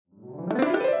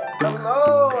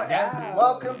Hello, and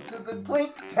welcome to the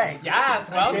Clink Tank. Yes,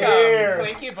 welcome, Cheers.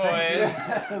 Clinky boys.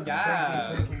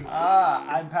 Yes.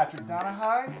 I'm Patrick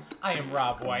Donahue. I am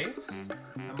Rob White.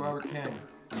 I'm Robert King.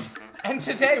 And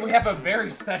today we have a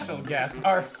very special guest,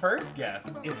 our first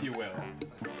guest, if you will.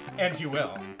 And you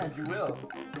will. And you will.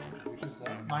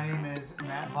 My name is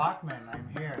Matt Bachman. I'm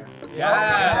here. Welcome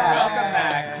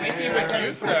back. Clinky with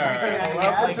you, sir.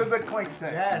 Welcome to the Clink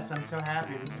Tank. Yes, I'm so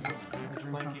happy. This is a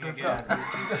dream come true.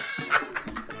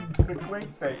 The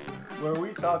Clink Tank, where we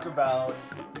talk about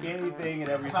anything and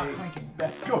everything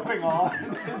that's going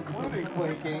on, including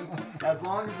clinking, as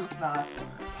long as it's not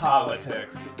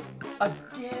Politics.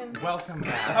 again. Welcome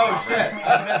back. Oh shit,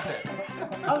 I missed it.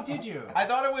 Oh, did you? I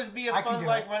thought it would be a I can fun do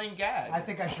like it. running gag. I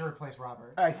think I should replace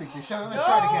Robert. I think you So should. let's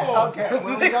try it again. Okay,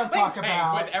 Where we don't talk Tank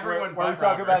about with everyone where we but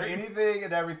talk Robert. about anything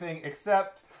and everything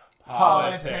except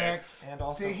Politics. and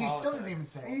also See, he still didn't even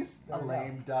politics. say it. He's There a we go.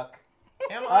 lame duck.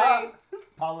 Am I?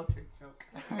 Politic joke.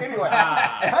 Anyway,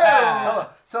 Ah. hello.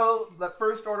 So the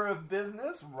first order of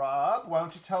business, Rob, why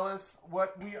don't you tell us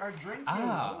what we are drinking?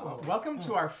 Welcome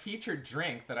to our featured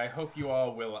drink that I hope you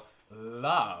all will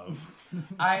love.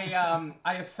 I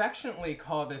affectionately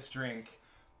call this drink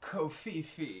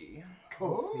Covfefe.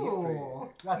 Ooh,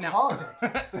 that's Now- politics.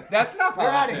 That's not We're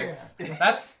outta politics.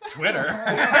 That's Twitter.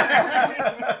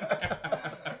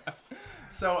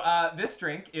 So this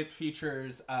drink, it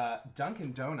features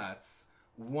Dunkin' Donuts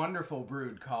wonderful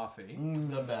brewed coffee.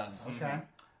 The best. Okay.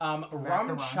 Rum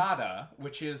Macarons. chata,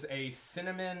 which is a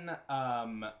cinnamon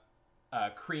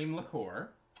cream liqueur.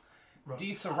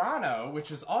 Di Serrano,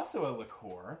 which is also a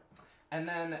liqueur. And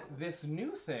then this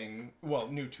new thing, well,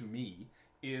 new to me,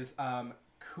 is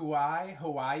Kauai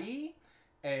Hawaii,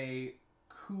 a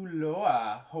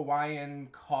Kuloa Hawaiian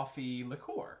coffee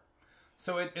liqueur.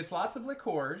 So it's lots of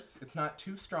liqueurs. It's not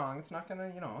too strong. It's not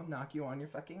gonna, knock you on your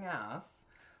fucking ass.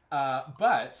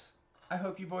 But I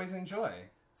hope you boys enjoy.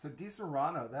 So Di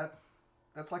Serrano,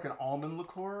 that's like an almond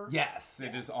liqueur. Yes,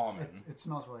 it is almond. It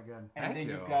smells really good. And Thank then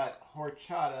you. you've got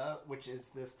horchata, which is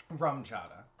this Rum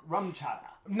chata. rum chata.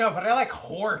 No, but I like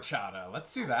horchata.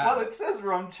 Let's do that. Well, it says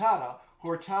rum chata.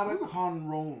 Horchata con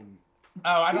ron.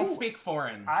 Oh, I don't speak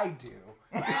foreign. I do.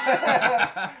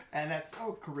 And that's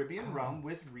Caribbean rum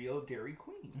with real Dairy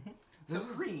Queen. This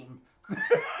is cream.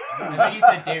 I thought you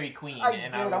said Dairy Queen, I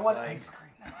and did. I I was want like, ice cream.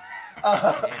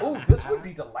 This would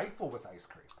be delightful with ice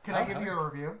cream. Can I give you a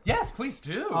review? Yes, please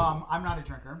do. I'm not a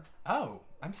drinker. Oh,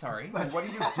 I'm sorry. And what are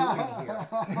you doing here?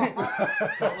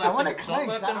 I want to clink.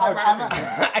 let them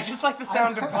I just like the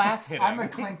sound of glass hitting. I'm a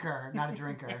clinker, not a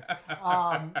drinker.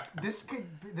 This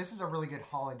is a really good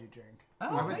holiday drink.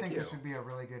 Oh, I would thank think you. this would be a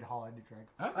really good holiday drink.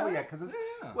 Okay. Oh yeah, because it's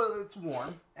it's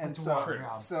warm, and It's so warm,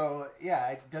 yeah. so yeah,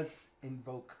 it does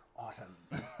invoke autumn.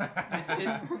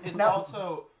 it's Now-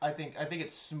 also I think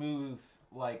it's smooth.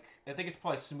 Like I think it's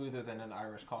probably smoother than an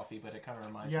Irish coffee, but it kind of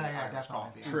reminds me of Irish definitely.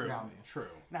 coffee. True. Yeah. True.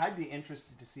 Now I'd be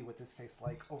interested to see what this tastes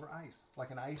like over ice,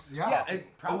 like an iced Yeah. Yeah, coffee.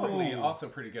 it probably Ooh. also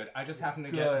pretty good. I just happen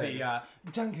to Good. get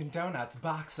the Dunkin' Donuts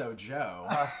Boxo Joe.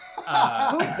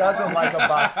 Who doesn't like a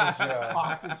box of Joe?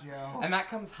 Box of Joe. And that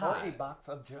comes Or hot. a box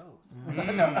of Joes.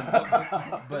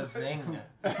 Bazing.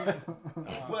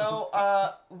 Well,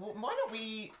 why don't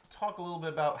we talk a little bit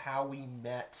about how we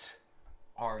met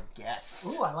our guest?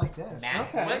 Ooh, I like this. Matt,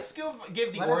 Okay. let's give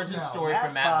the Let us origin know. story Matt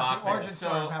for Matt Bachman. Bachman. Origin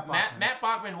story of Matt Bachman. Matt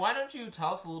Bachman, why don't you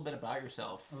tell us a little bit about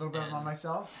yourself? A little bit and about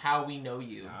myself. How we know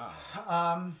you.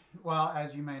 Well,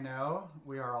 as you may know,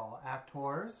 we are all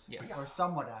actors, Yes. or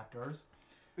somewhat actors.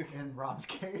 In Rob's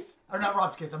case, or not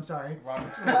Rob's case. I'm sorry.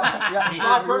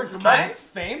 Yeah, Robert's you That's must,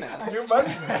 famous. you must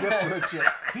differentiate.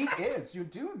 He is. You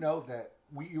do know that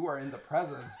you are in the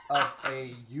presence of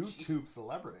a YouTube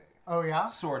celebrity. Oh yeah.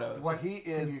 Sort of. What He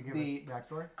Can is you give the us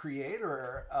backstory?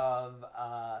 creator of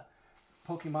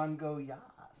Pokemon Go Yas.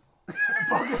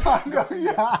 Pokemon Go,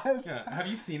 yes. Yeah. Have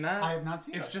you seen that? I have not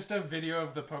seen It's it. just a video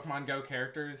of the Pokemon Go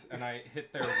characters, and I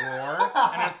hit their roar,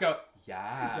 and I just go,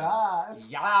 Yes.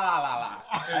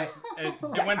 It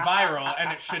went viral,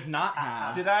 and it should not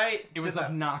have. It was did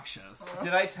obnoxious.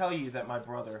 I tell you that my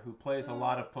brother, who plays a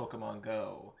lot of Pokemon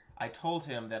Go, I told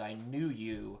him that I knew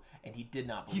you, and he did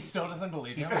not He believe still doesn't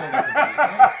believe He you. still doesn't believe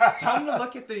me. Tell him to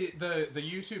look at the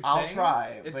YouTube I'll thing.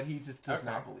 try, but It's- he just does okay.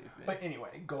 not believe me. But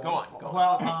anyway, go on.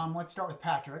 Well, let's start with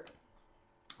Patrick.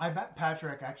 I met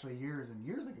Patrick actually years and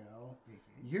years ago.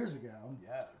 Years ago,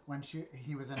 Yes. when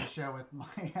he was in a show with my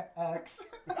ex.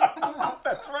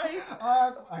 That's right.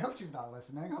 I hope she's not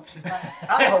listening. I hope she's not.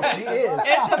 I hope she is.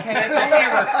 It's okay. It's only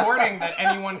a recording that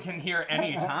anyone can hear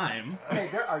anytime. Hey,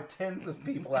 there are tens of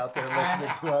people out there listening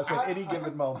to us at any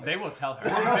given moment. They will tell her.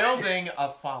 We're building a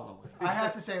following. I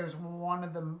have to say it was one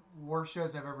of the worst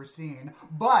shows I've ever seen.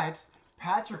 But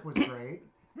Patrick was great,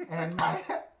 and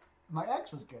my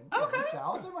ex was good. Okay.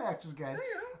 Sal, so my ex was good.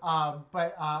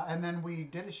 And then we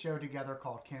did a show together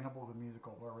called Cannibal the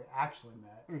Musical, where we actually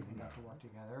met and got to work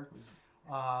together.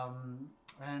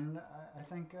 And I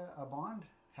think a bond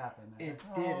happened there. It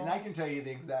did, and I can tell you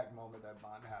the exact moment that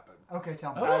bond happened. Okay,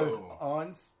 tell me. I was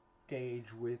on stage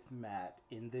with Matt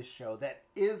in this show that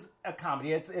is a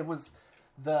comedy. It was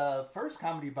the first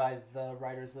comedy by the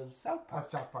writers of South Park.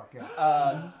 South Park,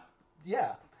 yeah.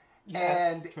 Yeah.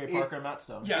 Yes. And Trey Parker and Matt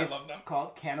Stone. Yeah, I it's love them.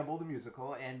 called Cannibal the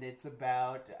Musical, and it's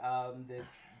about this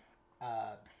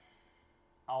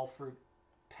Alfred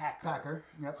Packer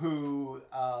Yep. who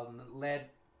led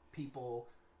people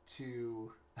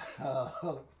to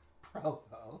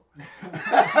Provo.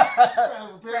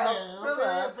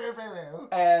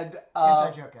 And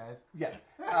inside joke, guys. yes,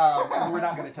 we're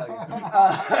not going to tell you.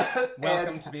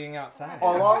 Welcome to being outside.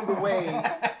 Along the way,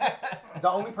 the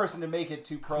only person to make it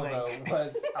to Provo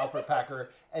was Alfred Packer,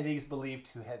 and he's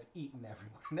believed to have eaten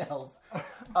everyone else.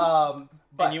 But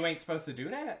and you ain't supposed to do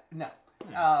that? no.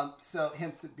 So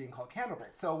hence it being called Cannibal.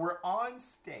 So we're on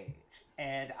stage,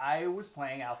 and I was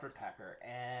playing Alfred Packer,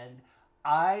 and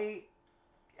I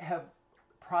have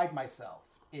pride myself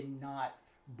in not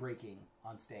breaking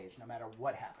on stage, no matter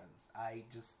what happens. I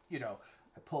just,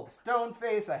 I pull the stone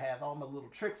face. I have all my little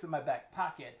tricks in my back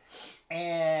pocket,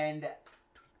 and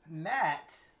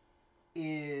Matt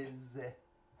is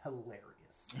hilarious.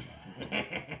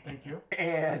 Thank you.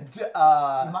 And You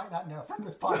might not know from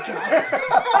this podcast.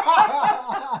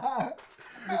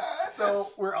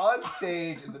 so we're on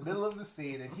stage in the middle of the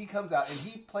scene, and he comes out, and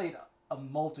he played a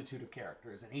multitude of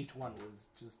characters, and each one was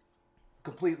just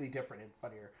completely different and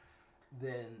funnier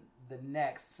than the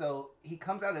next. So he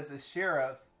comes out as a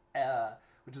sheriff,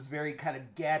 which is very kind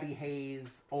of Gabby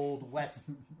Hayes, Old West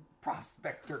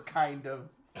prospector kind of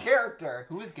character.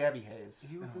 Who is Gabby Hayes?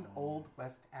 He was an Old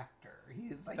West actor. He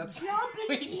is like That's jumping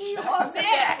on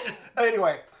it.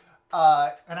 Anyway.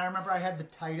 And I remember I had the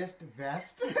tightest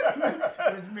vest.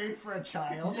 It was made for a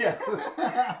child. Yes.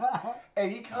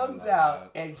 And he comes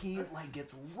out and he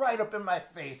gets right up in my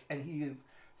face and he is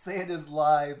saying his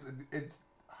lines and it's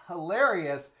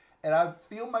hilarious. And I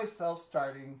feel myself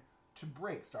starting to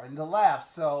break, starting to laugh.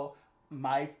 So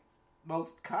my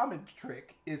most common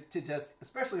trick is to just,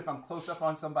 especially if I'm close up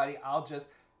on somebody, I'll just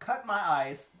cut my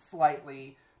eyes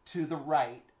slightly to the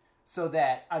right so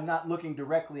that I'm not looking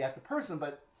directly at the person,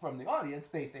 but from the audience,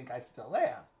 they think I still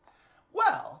am.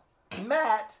 Well,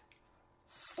 Matt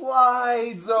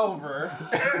slides over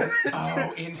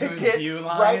into to his get view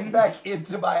line. right back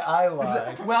into my eye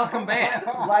line Welcome back.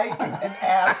 like an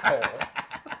asshole.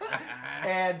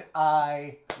 And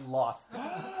I lost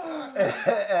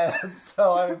it. And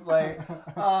so I was like,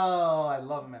 oh, I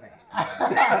love him and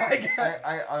I hate him.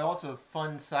 I also,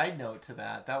 fun side note to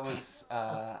that, that was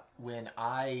when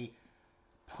I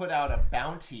put out a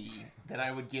bounty that I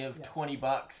would give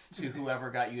 $20 to whoever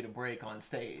got you to break on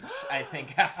stage. I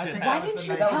think after that. Why didn't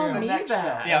you tell me that?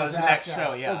 Yeah, it was the next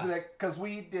show, yeah. Because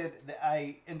we did,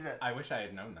 I ended up, I wish I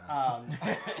had known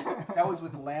that. that was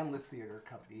with Landless Theater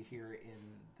Company here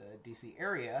in the DC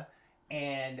area,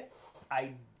 and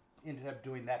I ended up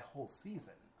doing that whole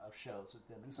season of shows with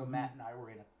them. And so Matt and I were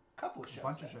in a couple of shows.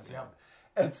 Bunch of shows, season.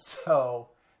 yeah. And so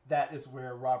that is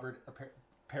where Robert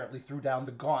apparently threw down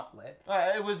the gauntlet.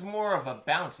 It was more of a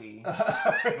bounty.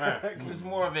 It was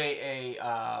more of a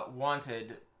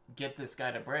wanted, get this guy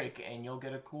to break, and you'll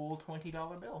get a cool $20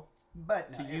 bill.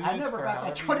 But no, use I never for got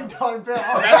that however $20 bill.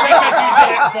 That's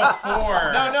because you did it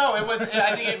before. No, it was.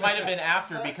 I think it might have been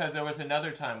after because there was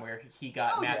another time where he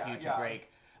got Matthew to break.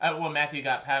 Matthew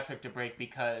got Patrick to break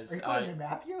because Are you calling me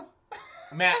Matthew?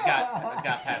 Matt got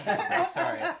Patrick to break.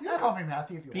 Sorry. You can call me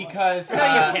Matthew if you want. Because No,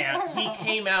 you can't. he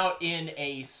came out in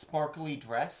a sparkly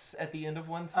dress at the end of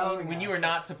one scene when you were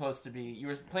not supposed to be. You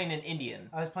were playing an Indian.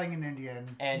 I was playing an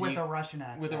Indian And with you- a Russian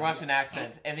accent. With a Russian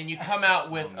accent, and then you come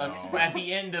out with at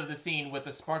the end of the scene with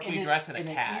a sparkly dress and a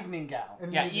cat. an evening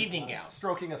gown. Yeah, evening gown.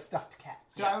 Stroking a stuffed cat.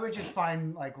 So I would just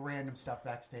find random stuff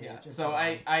backstage. Yeah. and So come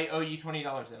on. I owe you $20, and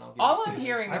I'll give All it to I'm you.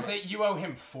 hearing is that you owe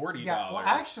him $40. Yeah, well,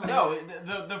 actually, No,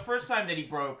 the first time that he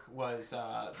broke was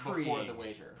before the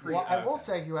wager. well, I will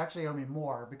say you actually owe me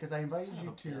more because I invited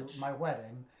you to my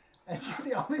wedding, and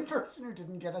you're the only person who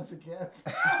didn't get us a gift.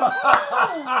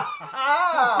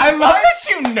 I love that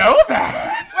you know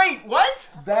that. Wait, what?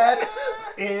 That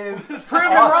is Prove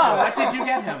him wrong. What did you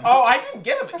get him? Oh, I didn't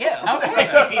get him a gift. Okay.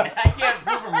 I mean, I can't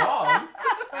prove him wrong.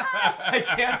 I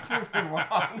can't prove him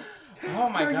wrong. Oh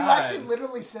my No, god. you actually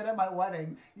literally said at my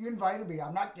wedding, you invited me.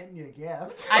 I'm not getting you a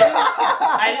gift.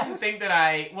 I didn't think that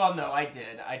I... Well, no, I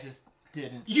did. I just...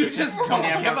 didn't. You just don't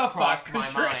never give a fuck. crossed my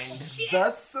 'cause you're mind. shit.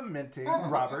 Thus cementing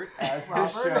Robert as the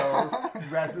show's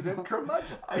resident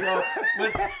curmudgeon. I know.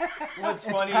 What's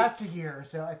It's funny? past a year,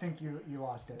 so I think you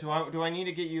lost it. Do I need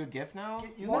to get you a gift now?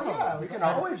 Well, yeah, we can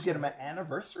I always appreciate get him an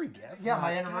anniversary gift. Yeah,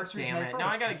 my God anniversary is damn May it! 1st. Now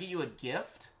I gotta get you a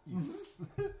gift.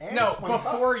 And No, 20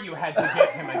 before bucks. you had to get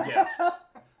him a gift.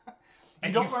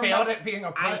 And you don't failed remember- at being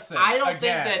a person. I don't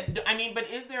again. think that. I mean, but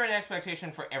is there an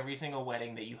expectation for every single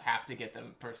wedding that you have to get the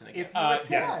person a gift?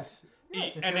 Yes.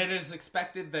 Yes, if And you're- it is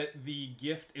expected that the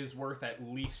gift is worth at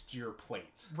least your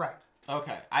plate. Right.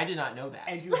 Okay, I did not know that.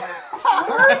 And you have So,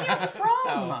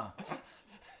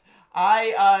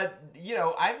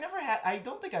 I've never had. I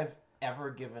don't think I've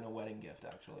ever given a wedding gift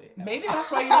actually. Maybe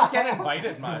that's why you don't get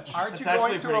invited much. aren't That's you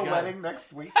going actually to pretty a good. wedding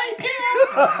next week? I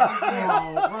am.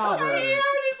 Oh, Robert. I am.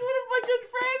 It's one of my good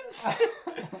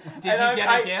friends. Did you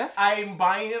get a gift? I'm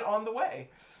buying it on the way.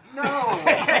 No.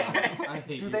 I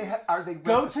hate Do you. they? Are they?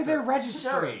 Go to their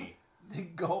registered? registry. They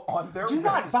go on their. Do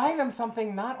not registry. buy them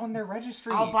something not on their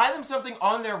registry. I'll buy them something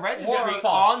on their registry Or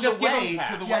false. on Just the give them way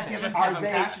cash. to the Yeah, wedding. give Just him give Are them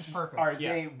they? cash. is perfect. Are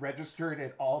Yeah. they registered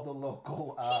at all the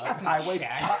local doesn't highway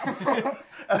check. stops?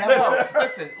 No,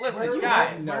 listen, Where,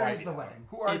 guys. no where is idea. the wedding?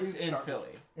 Who are It's these? in stars? Philly.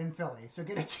 In Philly. So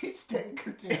get a cheesesteak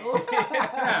or two.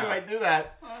 How do I do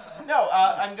that? No,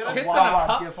 I'm gonna. Piss in Wawa a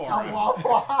cup gift for card. them.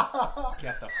 Wawa.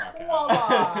 Get the fuck out.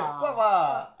 Wawa.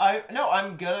 Wawa.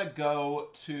 I'm gonna go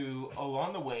to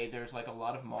along the way. There's like a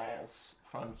lot of malls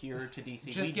from here to DC.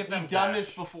 Just give them We've done cash.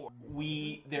 this before.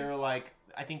 They're like,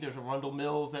 I think there's a Rundle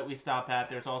Mills that we stop at.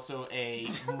 There's also a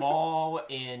mall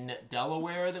in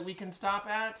Delaware that we can stop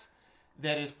at.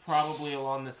 That is probably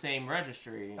along the same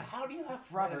registry. How do you have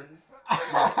Robert?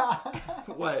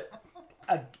 What?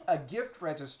 A gift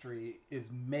registry is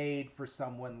made for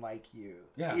someone like you.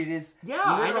 Yeah. It is. Yeah,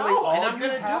 I literally know, all and I'm you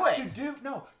gonna do have it. To do,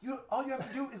 no, all you have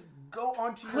to do is go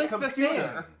onto Click your the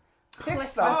computer, thing. pick The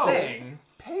something, thing.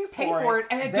 pay Pay for it,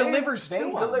 and it delivers to They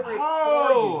them. deliver it Oh.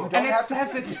 for you. You don't And it have to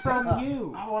says pick it's it from up.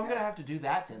 you. Oh, I'm gonna have to do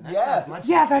that then. That Yeah. sounds much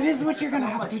Yeah, easier. that is what you're gonna So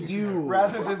have much to easier. do.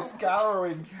 Rather than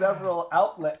scouring several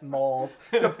outlet malls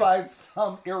to find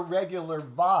some irregular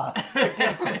vase.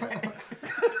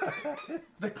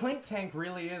 The Clink Tank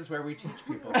really is where we teach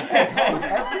people.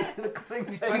 The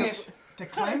clink Finish. To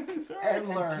clink and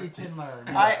learn. teach and learn.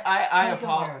 I Clink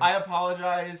and learn.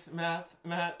 apologize, Matt,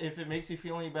 if it makes you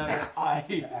feel any better.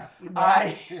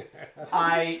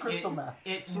 Crystal meth.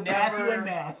 It So never, Matthew and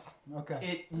math. Okay.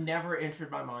 it never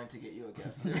entered my mind to get you a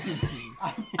gift.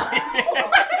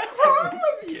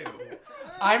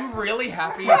 I'm really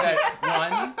happy that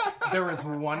there was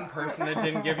one person that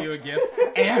didn't give you a gift,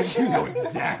 and you know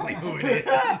exactly who it is.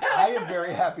 I am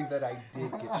very happy that I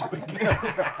did get you a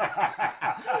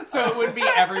gift. So it would be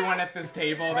everyone at this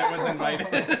table that was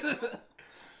invited.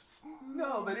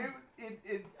 No, but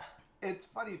it's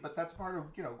funny, but that's part of,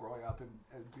 growing up and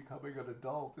becoming an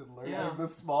adult and learning Yeah. the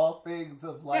small things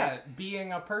of like Yeah,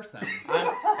 being a person.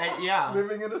 Yeah.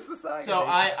 living in a society. So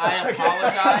I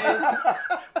apologize.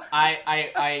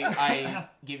 I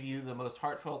give you the most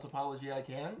heartfelt apology I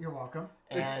can, You're welcome.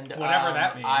 and Whatever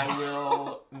that means. I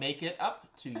will make it up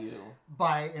to you.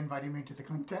 By inviting me to the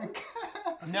clink tank.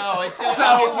 No, it's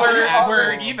So we're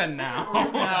actual- even now.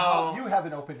 no. You have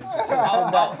an open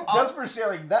invitation. Just for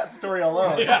sharing that story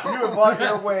alone, you have bought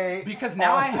your way. Because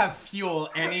now I have fuel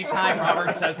anytime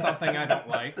Robert says something I don't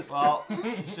like. Well,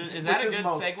 is that a Which is good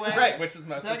most. segue? Right, which is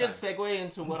most Is that a of good the time. segue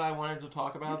into what I wanted to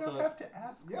talk You about? don't have to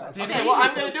ask. Yeah. us. Okay, well,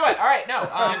 I'm going to do it. All right, no.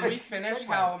 Did we finish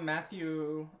how Matt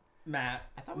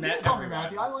I thought we met did. Tell me, everyone?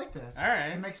 Matthew. I like this. All right.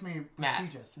 It makes me Matt,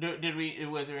 prestigious. did we?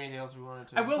 Was there anything else we wanted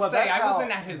to? I will Well, say that's I how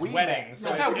wasn't at his we wedding, met. so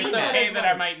That's how we it's met. okay that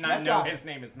I might not That's know true. his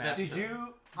name is Matt. That's Did true.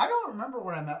 you? I don't remember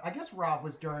when I met. I guess Rob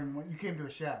was during when you came to a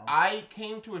show. I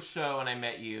came to a show and I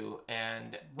met you,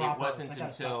 and Rob it wasn't Oates, I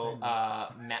gotta until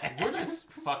stop Matt. We're just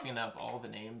fucking up all the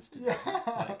names today. Yeah.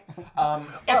 Like, It's Well,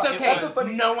 okay. that's a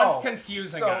funny- no one's oh,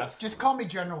 confusing so us. Just call me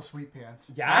General Sweetpants.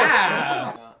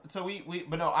 yeah. so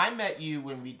but no, I met you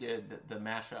when we did the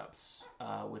mashups,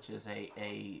 which is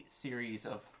a series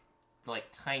of like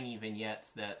tiny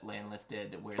vignettes that Landless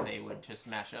did where they would just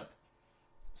mash up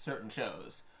certain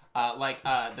shows.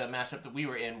 The mashup that we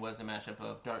were in was a mashup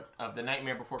of The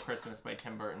Nightmare Before Christmas by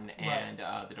Tim Burton and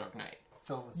The Dark Knight.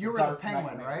 So it was You were Dark the Penguin,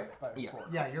 Nightmare right? by Yeah. Before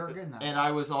Yeah, Christmas. you were good in that. And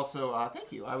I was also,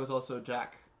 thank you, I was also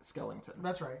Jack Skellington.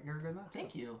 That's right. You're good in that.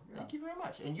 Thank you. Yeah. Thank you very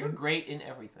much. And you're great in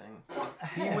everything.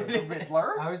 He was the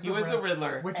Riddler. He was the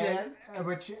Riddler.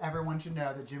 Which everyone should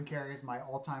know that Jim Carrey is my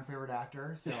all-time favorite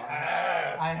actor. So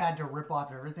I had to rip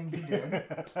off everything he did.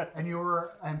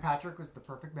 And Patrick was the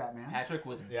perfect Batman. Patrick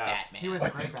was Yes. Batman. He was a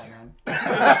great Batman.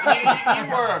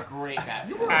 you were a great Batman.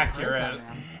 You were Accurate. a great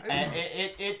Batman. And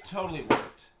it totally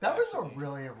worked. That was actually.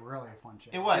 a really fun show.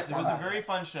 It was. It was a very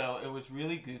fun show. It was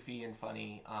really goofy and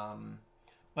funny.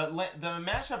 But the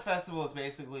Mashup Festival is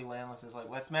basically Landless is like,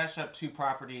 let's mash up 2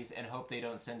 properties and hope they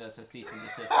don't send us a cease and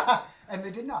desist. And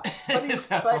they did not. But it's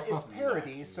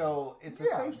parody, so it's a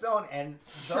safe zone. And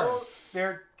though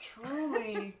they're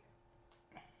truly,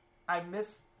 I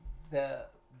miss the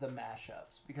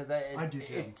mashups because I do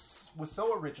too. It was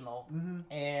so original,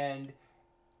 and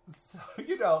so,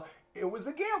 it was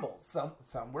a gamble. Some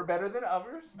were better than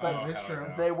others, but it's true.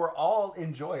 they were all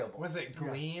enjoyable. Was it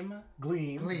Gleam?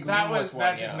 Gleam?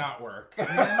 That did not work. We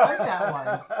didn't like that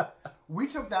one. We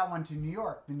took that one to New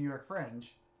York, the New York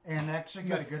Fringe, and actually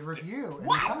got a good review in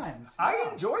the Times. I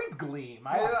enjoyed Gleam.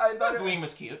 I thought Gleam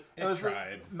was cute. it was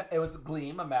tried. It was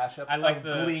Gleam, a mashup I like of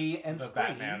the Glee and the Scream.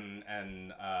 Batman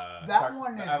and That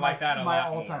one is I like that a my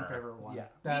lot all-time more. favorite one. Yeah.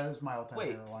 That is my all-time Wait,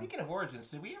 favorite one. speaking of origins,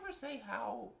 did we ever say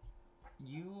how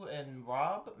you and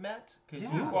Rob met? Because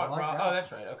Yeah, you bought I like Rob. that. Oh,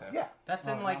 that's right. Okay. Yeah. That's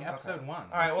in okay. episode 1. All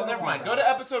right. Well, So never mind. fun. Go to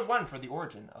episode 1 for the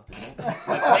origin of the drink tank.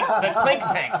 the clink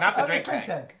tank, not the drink Clink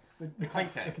tank. The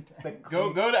Clink tank. tank.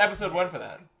 Go to episode 1 for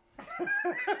that.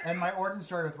 And my origin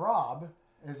story with Rob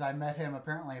is I met him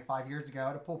apparently 5 years ago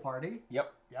at a pool party.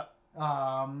 Yep.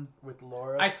 With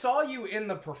Laura. I saw you in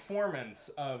the performance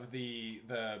of the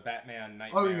Batman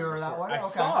Nightmare. Oh, you were that before. one? I Okay.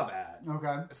 saw that.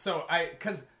 Okay. So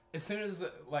because as soon as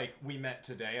we met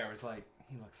today, I was like,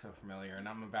 he looks so familiar, and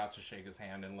I'm about to shake his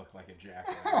hand and look like a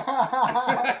jackass.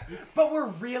 But we're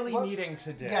really meeting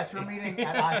today. Yes, we're meeting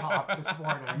at IHOP this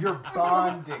morning. You're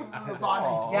bonding. We're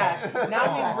bonding. Yeah,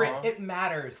 now it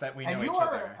matters that we know And each you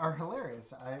other. are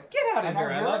hilarious. Get out of and here,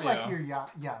 I I really love like you. your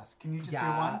yes. Can you just do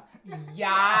one?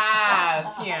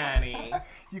 Yes, Yanni.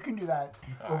 You can do that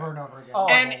over and over again. Oh.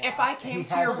 And if I came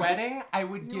to your has- wedding, I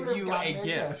would You give would've you gotten a a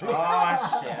gift. gift.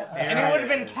 Oh shit! And it would have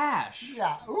been cash.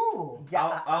 Yeah. Ooh.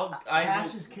 Yeah.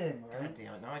 Cash is king, God right?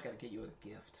 damn it! Now I gotta get you a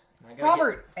gift. I gotta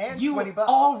Robert, And you $20.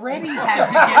 already had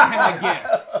to get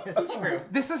him a gift. It's true.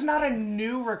 This is not a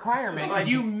new requirement. Like-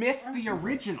 You missed the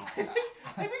original. I think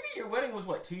that your wedding was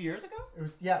what, 2 years ago? It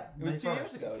was It was 2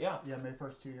 years ago. Yeah. Yeah, May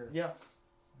 1st, 2 years. Yeah.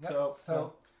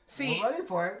 So See, We're ready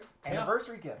for it.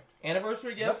 anniversary gift.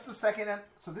 Anniversary gift. What's the second?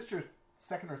 So this is your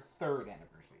second or third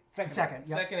anniversary? Second.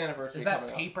 Yep. Second anniversary. is that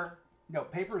coming up. paper? No,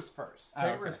 paper's first. Oh,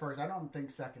 Paper okay. is first. I don't think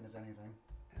second is anything.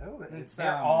 Oh, It's,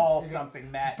 they're um, all something,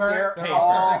 Matt. They're They're all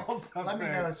all something. something. Let me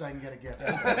know so I can get a gift.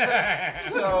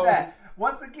 So That,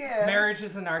 once again, Marriage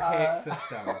is an archaic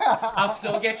system. I'll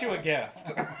still get you a gift.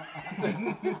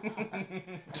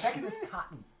 second is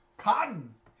cotton.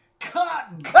 Cotton.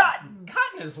 Cotton.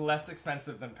 Cotton is less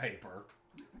expensive than paper.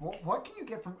 What can you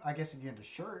get from? I guess you can get a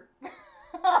shirt.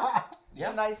 It's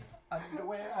a nice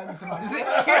underwear. Here's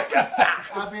some socks.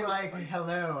 I'll be like,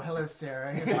 hello,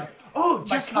 Sarah. Here's my, Oh,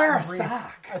 just wear a cotton briefs.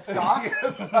 sock. A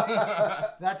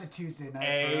sock? That's a Tuesday night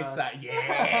A for us. sock.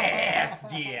 Yes,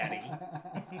 daddy.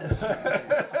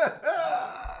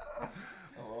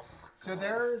 So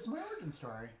there is my origin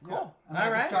story. Cool. And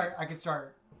All right. I could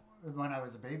start when I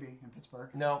was a baby in Pittsburgh.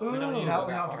 no, we don't need to No, go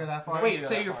we that don't have far. to go that far. We don't Wait, need to so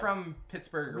go that you're far. from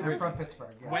Pittsburgh I'm originally? from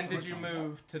Pittsburgh. Yes, When did you originally.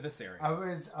 move to this area? I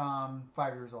was 5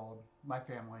 years old. My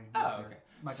family. Oh, moved here. okay.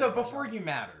 My So dad before died. you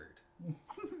mattered.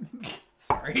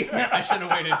 Sorry, I should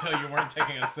have waited until you weren't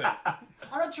taking a sip.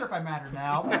 I'm not sure if I matter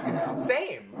now. But, you know,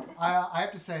 Same. I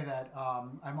have to say that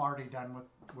I'm already done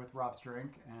with Rob's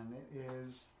drink, and it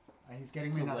is. He's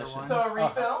getting me another one. Delicious. So a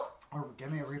refill? Or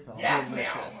give me a refill. Yes.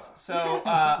 Delicious. So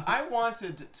I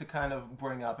wanted to kind of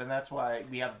bring up, and that's why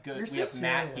we have You're we so have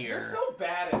Matt serious. here. You're so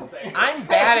bad at saying I'm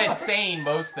bad at saying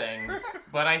most things,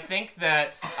 but I think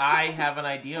that I have an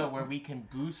idea where we can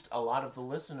boost a lot of the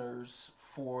listeners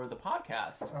for the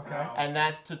podcast. Okay. And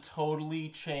that's to totally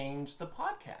change the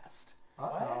podcast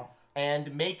Uh-oh.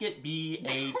 and make it be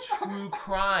a true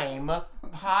crime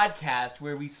podcast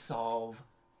where we solve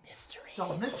mysteries.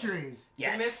 So mysteries.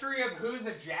 Yes. The mystery of who's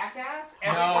a jackass?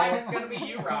 Every time it's going to be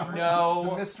you, Robert. The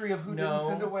No. mystery of who No. didn't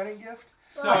send a wedding gift.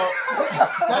 So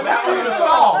That that mystery one is was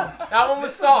solved. solved. That one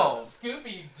was This solved. is a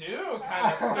Scooby-Doo kind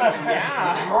of story.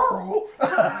 Yeah. Girl.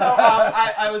 So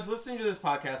I was listening to this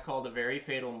podcast called A Very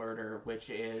Fatal Murder, which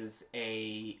is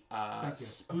a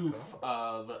spoof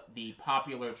of the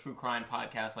popular true crime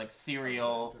podcasts like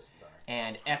Serial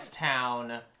and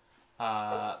S-Town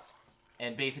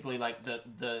and basically like the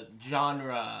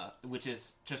genre, which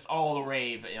is just all the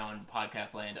rave on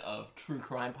podcast land of true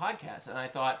crime podcasts. And I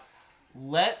thought,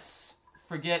 let's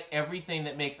forget everything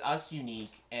that makes us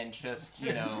unique and just,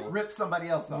 rip somebody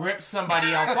else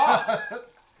off.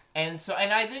 And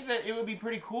I think that it would be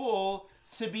pretty cool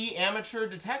to be amateur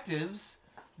detectives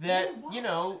that,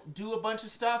 do a bunch of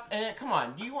stuff. And come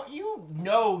on, you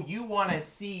want to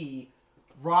see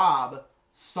Rob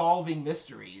solving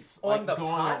mysteries on like the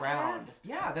going podcast? around.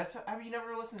 Yeah, have you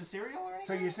never listened to Serial or anything?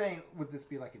 So you're saying, would this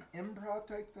be like an improv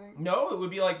type thing? No, it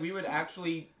would be like we would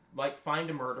actually like find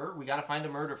a murder. We got to find a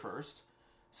murder first.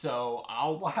 So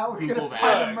how are we Google going to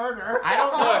find a that. murder? I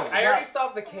don't know. Look, I already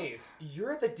solved the case.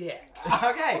 You're the dick.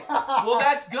 Okay. Well,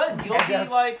 that's good. You'll be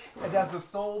like... And as the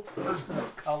sole person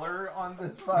of color on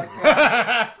this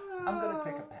podcast, I'm going to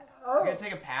take a pass. You're going to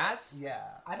take a pass? Yeah.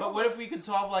 But what if we could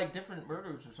solve, like, different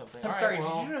murders or something? I'm sorry, did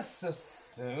you just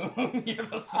assume you're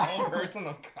the sole person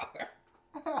of color?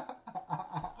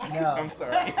 No. I'm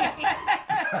sorry. I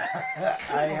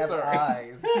have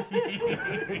eyes.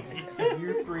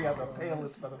 You three are the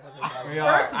palest motherfuckers.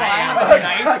 First of all, I have a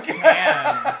nice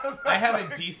tan. I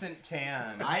have a decent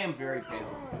tan. I am very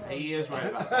pale. He is right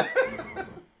about that.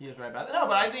 No,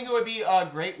 but I think it would be a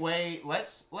great way.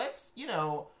 Let's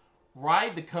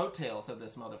ride the coattails of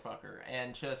this motherfucker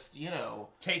and just,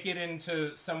 take it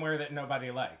into somewhere that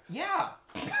nobody likes. Yeah.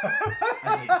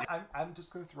 I'm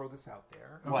just going to throw this out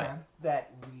there. What?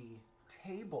 That we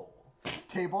table it?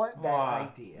 that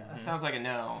idea. That sounds like a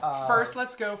no. First,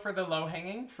 let's go for the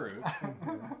low-hanging fruit.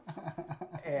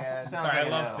 And Sounds Sorry, like I a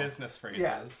love no. business phrases.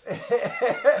 yes.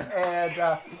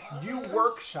 And you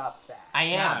workshop that. I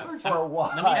am. Yes. For a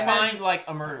while. Let me find, like,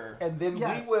 a murder. And then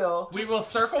Yes. we will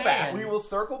circle saying. back. we will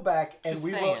circle back and Just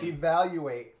we saying. will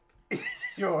evaluate the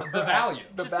value.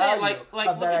 the Just saying, value like,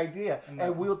 of look that at- idea,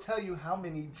 and we'll tell you how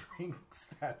many drinks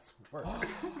that's worth.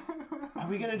 Are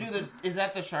we going to do is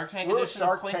that the Shark Tank We'll edition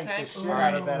Shark of Clink Tank Tank? the shit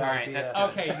out of that All right, idea. that's good.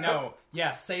 Okay, no.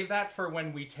 Yeah, save that for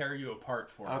when we tear you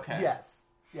apart for it. Okay. Yes.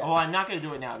 Yes. Well, I'm not going to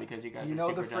do it now because you guys Do you are know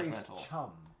super the phrase judgmental.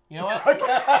 chum? You know what?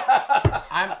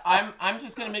 I'm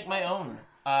just going to make my own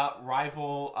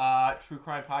rival true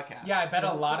crime podcast. Yeah, I bet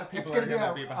a lot of It's people going are to be going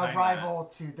to be a behind rival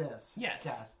to this. Yes.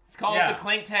 Cast. It's called Yeah. the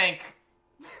Clink Tank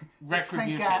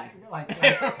Retribution.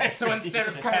 that. So instead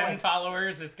of It's kinda 10 like-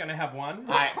 followers, it's going to have one?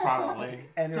 Probably.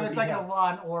 And So it'll it's be like a him. Law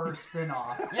and Order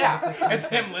spin-off. Yeah. It's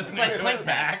him listening It's like to Clink it Tank.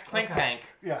 back. Clink Okay. Tank.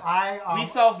 Yeah. We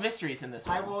solve mysteries in this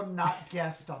one. I will not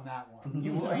guest on that one.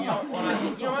 You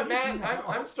know what, man?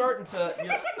 I'm starting to.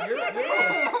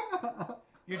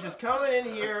 You're just coming in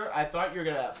here. I thought you were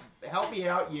gonna help me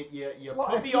out. You Well,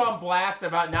 put if me you- on blast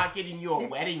about not getting you a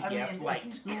wedding I mean, gift if like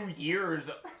you- 2 years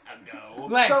ago.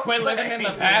 Like, So- quit living in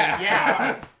the past.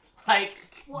 Yeah. Like,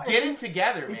 Well, get if it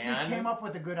together, If man. you came up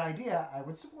with a good idea, I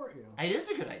would support you. It is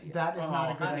a good idea. That is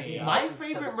not a good honey. idea. My This is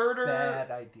favorite a murder.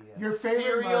 Bad idea. Your favorite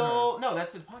Serial. murder. No,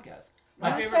 that's the podcast.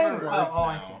 I'm My favorite saying- murder. oh,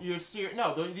 I now.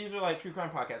 see. These are like true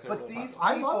crime podcasts. They're But really these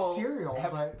popular. I love people Serial,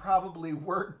 have but- probably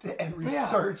worked and Yeah.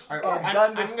 researched Alright, and I'm-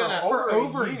 done this I'm gonna- for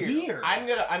over a a year. I'm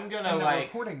gonna And they're like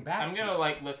reporting back I'm to gonna you.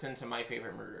 like listen to My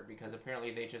Favorite Murder because apparently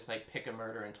they just like pick a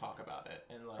murder and talk about it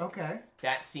and like Okay.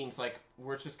 that seems like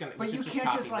we're just gonna. But we you should can't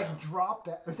copy just like them. drop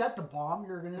that. Is that the bomb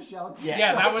you're gonna shout? Yeah.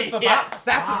 Yeah, that was the Yes. box.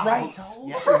 That's Wow. right.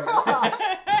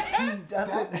 He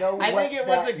doesn't know I what think it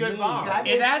was that a good means. bomb. That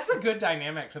It is- adds a good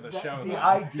dynamic to the show, The though.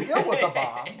 idea was a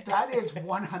bomb. That is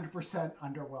 100%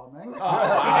 underwhelming. Oh,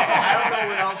 wow. I don't know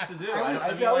what else to do. I was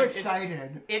mean, so like,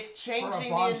 excited. It's changing the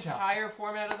bombshell. entire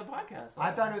format of the podcast.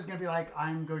 I thought it was gonna be like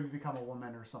I'm going to become a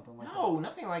woman or something like no,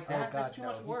 nothing like Oh, that. God, That's too no,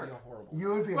 much he'd work. be horrible. that.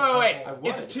 You would be. Wait. I would.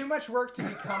 It's too much work to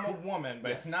become a woman,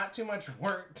 but it's Yes. not too much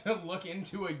work to look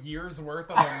into a year's worth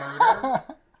of a murder.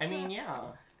 I mean, yeah.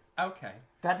 Okay.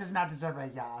 That does not deserve a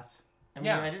yas. I mean,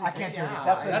 Yeah. I didn't I say can't do yeah. this.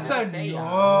 That's a- I didn't that's a say no. yeah.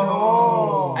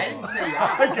 Oh, I didn't say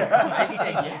yeah. I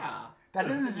said yeah. that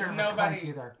doesn't deserve a Nobody- clink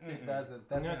either. It doesn't. I'm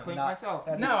That's gonna clink not, myself.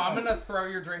 that is- No, I'm gonna throw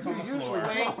your drink on the floor.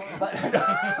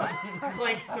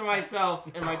 Clink to myself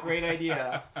and my great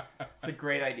idea. It's a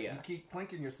great idea. You keep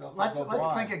clinking yourself. Let's as a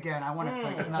clink wine. again. I want to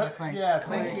clink another clink. Yeah,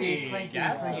 clinky, clinky. clinky,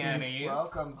 Yes, clinky. Annie.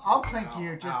 Welcome. I'll clink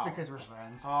you just Ow. because we're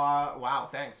friends. Wow,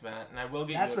 thanks, Matt. And I will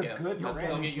get That's you a a gift. good I'll still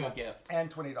friend. get you a gift. And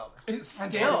 $20.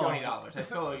 Still. $20. I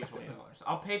still owe you $20.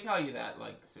 I'll PayPal you that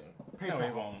like soon. No, we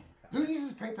won't. Who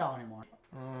uses PayPal anymore?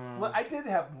 Well, I did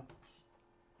have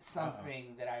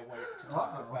something that I wanted to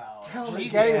talk about. Tell me.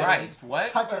 Jesus Christ, what?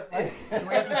 Touch it. Like, do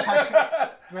we have to touch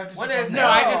it? Do we have to What touch is it? No,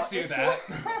 I No, just do it's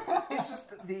that. It's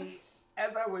just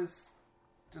as I was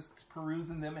just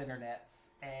perusing them internets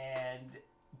and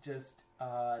just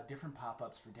different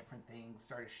pop-ups for different things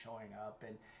started showing up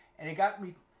and it got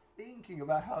me thinking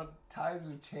about how times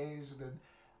have changed and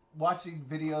watching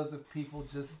videos of people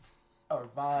or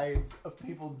vines of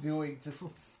people doing just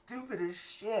stupid as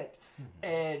shit,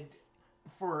 and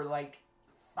for like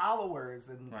followers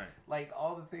and like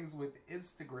all the things with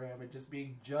Instagram and just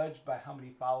being judged by how many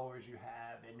followers you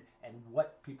have and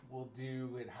what people will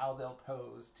do and how they'll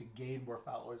pose to gain more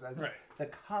followers. I mean, the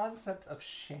concept of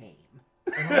shame.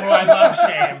 Oh, I love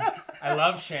shame. I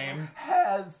love shame.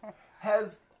 Has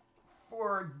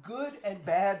for good and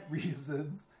bad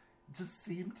reasons just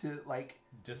seemed to like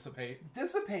dissipate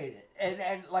it,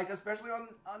 and like especially on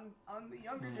the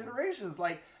younger generations,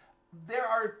 like there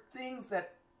are things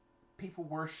that people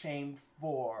were shamed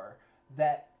for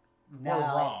that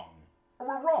now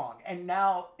were wrong, and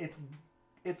now it's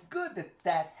good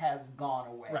that has gone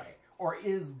away, or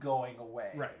is going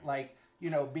away, like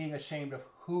being ashamed of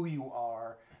who you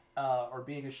are, or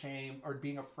being ashamed or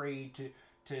being afraid to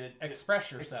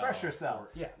express yourself.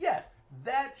 Yes,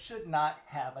 that should not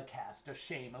have a cast of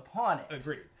shame upon it.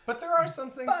 Agreed. But there are some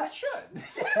things that should.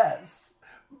 Yes,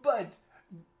 but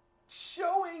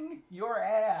showing your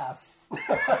ass.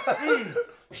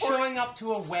 Showing up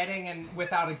to a wedding and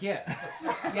without a gift.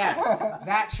 Yes,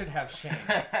 that should have shame.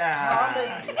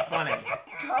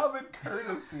 Common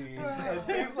courtesies and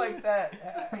things like that.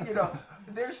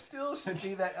 There still should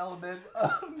be that element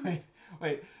of...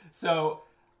 Wait. So...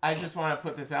 I just want to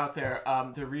put this out there.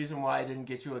 The reason why I didn't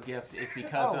get you a gift is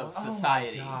because of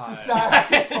society.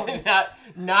 Society.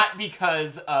 not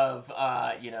because of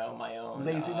my own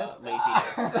laziness,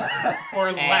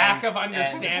 or lack of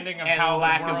understanding of how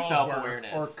lack the world of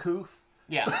self-awareness, or couth.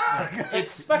 Yeah,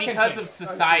 it's because of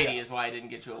society is why I didn't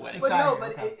get you a wedding.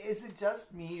 But is it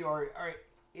just me or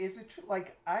is it true?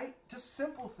 Like just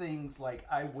simple things like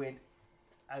I went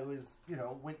and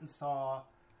saw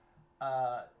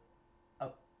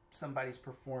somebody's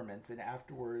performance, and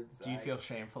afterwards do you feel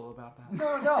shameful about that?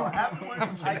 No,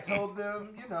 afterwards I told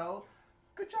them,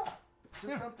 good job,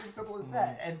 just something simple as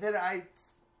that, and then I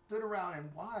stood around and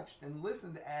watched and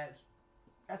listened as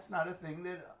that's not a thing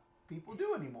that people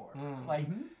do anymore. Like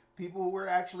people were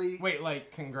actually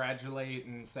like congratulate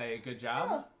and say good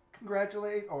job,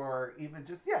 congratulate, or even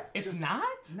just it's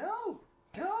not no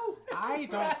I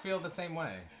don't feel the same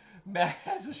way. Matt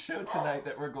has a show tonight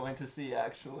that we're going to see,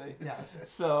 actually. Yes.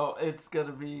 So it's going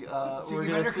to be, so we're you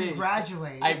going to better see.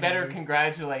 Congratulate. I better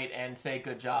congratulate and say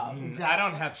good job. Exactly. I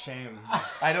don't have shame.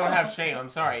 I don't have shame. I'm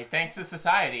sorry. Thanks to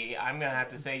society, I'm going to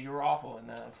have to say you were awful in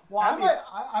that. Well, I'm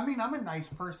a nice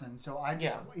person, so I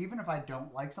just, even if I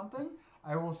don't like something,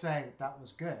 I will say that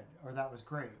was good or that was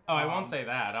great. Oh, I won't say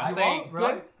that. I'll say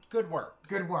good work.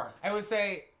 Good work. I would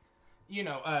say,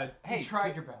 hey. You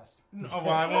tried your best. Oh, well,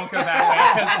 I won't go that way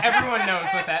because everyone knows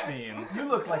what that means. You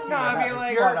look like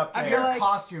your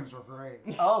costumes were great.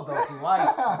 Oh, those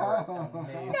lights were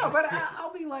amazing. No, but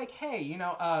I'll be like, hey,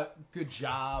 good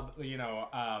job,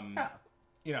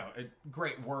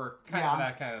 great work, kind of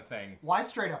that kind of thing. Why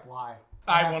straight up lie?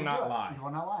 I will not lie. You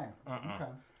will not lie. Okay.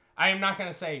 I am not going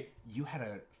to say you had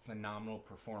a phenomenal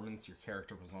performance. Your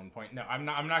character was on point. No, I'm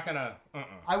not going to.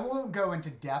 I won't go into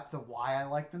depth of why I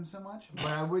like them so much, but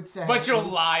I would say. But you'll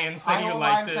lie and say you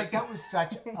liked it. Like that was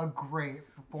such a great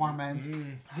performance.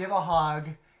 Give a hug.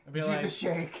 Do the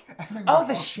shake. And then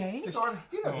the shake? Sort of,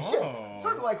 the shake.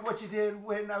 Sort of like what you did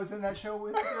when I was in that show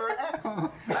with your ex.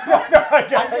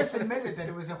 I just admitted that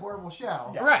it was a horrible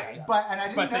show. Yeah, right. But I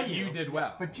didn't know that you did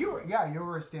well. But you were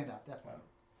a standout, definitely.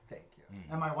 Thank you.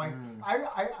 And my wife,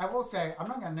 I will say, I'm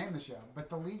not going to name the show, but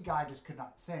the lead guy just could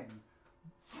not sing.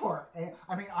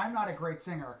 I'm not a great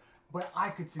singer, but I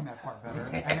could sing that part better.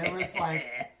 And it was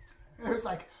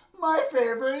like, my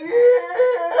favorite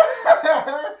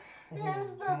year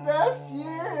is the best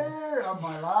year of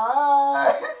my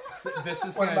life. This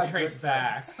is going to trace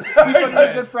back. One of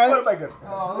my good friends? One of my good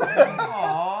friends.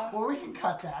 Well, we can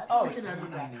cut that. Oh, we can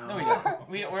edit that. No,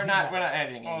 we don't. We're not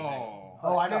editing anything.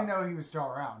 Oh, I didn't know he was still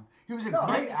around. He was a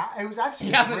great. It was actually.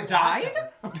 He hasn't died.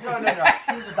 No.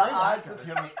 He was the odds of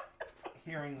him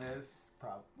hearing this,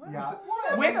 probably. Yeah.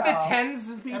 With the tens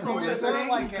of people Is there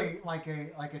listening. like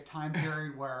a time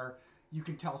period where you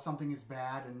can tell something is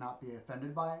bad and not be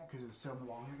offended by it because it was so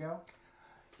long ago?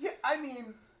 Yeah, I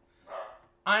mean,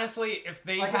 honestly, if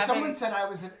they if someone said I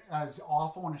was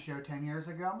awful on a show 10 years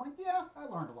ago, I'm like, yeah, I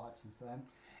learned a lot since then.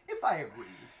 If I agreed.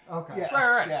 Okay. Yeah,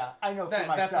 right. Yeah, I know for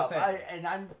myself.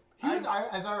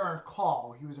 As I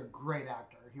recall, he was a great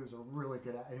actor. He was a really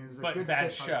good actor. And he was a good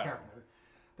bad fit for show. the character.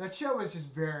 That show was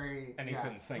just very... And he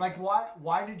couldn't sing. Like,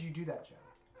 why did you do that show?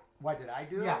 Why did I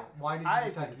do it? Yeah, why did you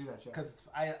decide to do that show? Because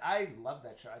I love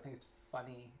that show. I think it's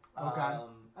funny. Okay.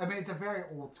 It's a very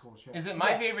old school show. Is it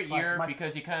my favorite year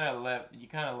because you kind of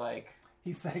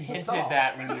He sang the hinted song.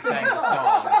 that when you sang the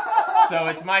song. So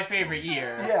it's my favorite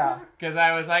year. Yeah. Because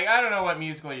I was like, I don't know what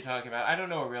musical you're talking about. I don't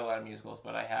know a real lot of musicals,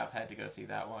 but I have had to go see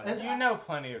that one. You know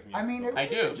plenty of musicals. I mean, it was I a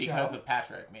do, good because show. of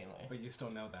Patrick, mainly. but you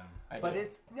still know them. But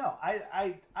it's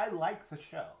I like the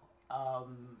show.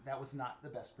 That was not the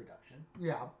best production.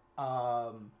 Yeah.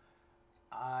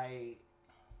 I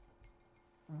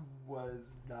was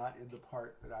not in the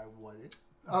part that I wanted.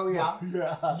 Oh yeah.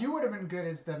 Yeah. You would have been good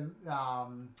as the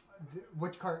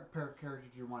which character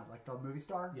did you want? Like the movie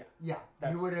star? Yeah. Yeah.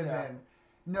 That's- You would have yeah. been.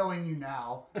 Knowing you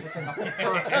now, it's like a perfect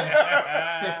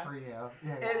fit for you. Yeah,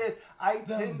 yeah. It is. I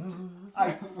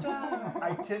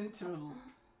tend to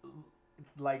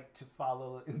like to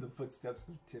follow in the footsteps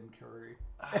of Tim Curry,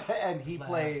 and he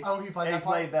played. Oh, he played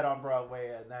that that on Broadway,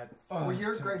 and that's. Well,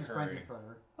 you're Tim great as Curry.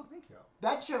 Frankenfurter. Oh, thank you.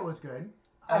 That show was good.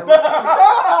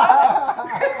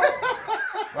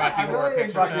 Rocky I Horror really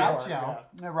Picture enjoyed that Show. show.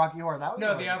 No, Rocky Horror. That was No,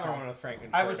 really the good other show. one with Frankenfurter.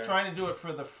 I was trying to do it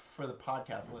for the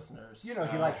podcast listeners. You know,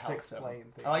 he likes to help them. explain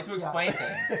things. I like to explain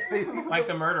things. Like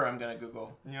the murder I'm going to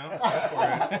Google. Yeah.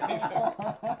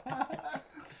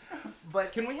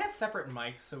 But Can we have separate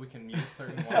mics so we can mute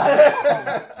certain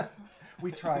ones?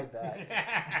 we tried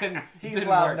that. He's didn't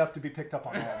loud work. enough to be picked up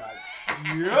on all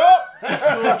nights. Yep.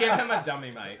 So we'll give him a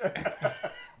dummy mic.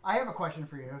 I have a question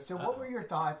for you. So, what were your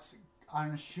thoughts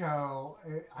on a show?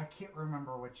 I can't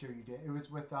remember what show you did. It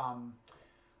was with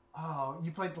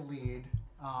you played the lead.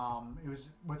 It was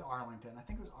with Arlington. I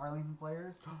think it was Arlington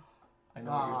Players. I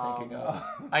know what you're thinking of.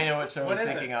 I know what show What I was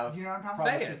is it? thinking of. You know what I'm talking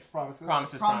Say about? it. Promises.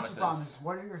 Promises.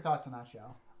 What are your thoughts on that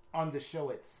show? On the show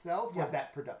itself or Yes.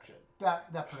 that production?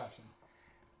 That production.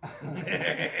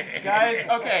 Guys,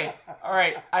 okay. All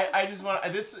right. I just want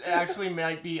this actually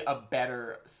might be a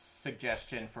better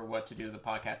suggestion for what to do to the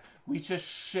podcast. We just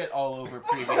shit all over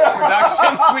previous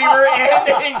productions we were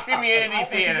in community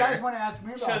If you theater. guys want to ask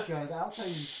me about Just shows, I'll tell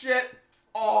you. shit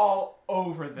all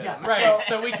over them. Yeah. Right,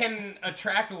 so we can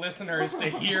attract listeners to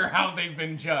hear how they've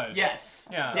been judged. Yes.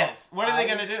 Yeah. Yes. What are they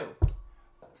going to do?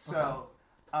 So,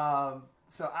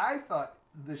 so I thought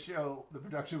the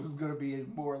production was going to be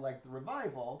more like the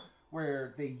revival,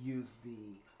 where they used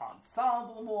the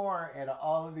ensemble more, and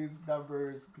all of these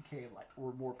numbers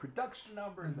were more production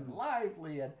numbers and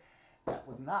lively, and that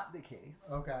was not the case.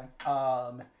 Okay.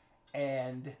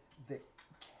 And the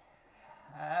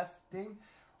casting,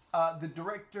 the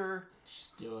director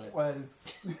Just do it.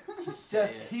 was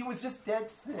he was just dead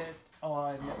set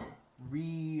on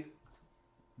remounting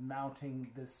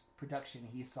this production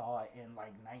he saw in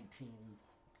like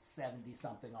 1970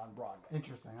 something on Broadway.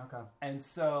 Interesting. Okay. And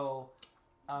so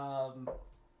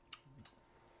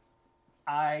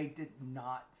I did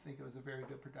not think it was a very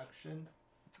good production.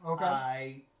 Okay.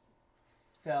 I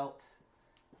felt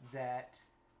that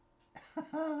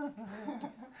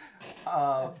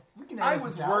We can I edit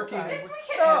was this out. working. Yes,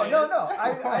 No. I No,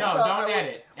 felt don't I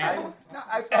edit. I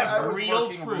felt I was Real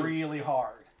working truth. really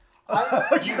hard.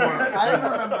 You were. I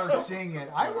remember seeing it.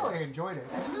 I really enjoyed it.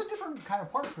 'Cause it was a different kind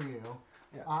of part for you.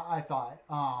 Yeah. I thought.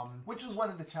 Which was one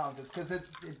of the challenges because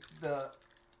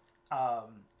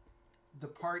the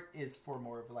part is for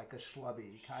more of like a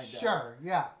schlubby kind of. Sure.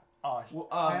 Yeah. Well,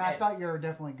 And I thought you were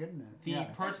definitely good in it. the yeah.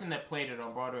 person that played it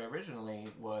on Broadway originally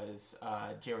was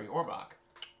Jerry Orbach.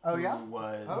 Oh yeah. Who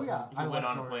was? Oh, yeah. I Who went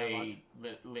love on to Jerry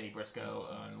play Lenny Briscoe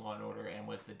on Law and Order and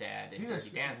was the dad in He's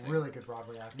Dirty a Dancing. really good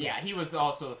Broadway actor. Yeah, he was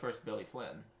also the first Billy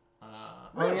Flynn. Oh,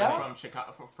 yeah? From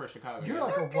Chicago for Chicago. You're yeah.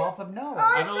 like a wealth of knowledge.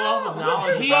 I have a love of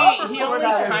knowledge. He about- only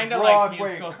That is kind of likes Broadway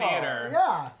musical call. theater.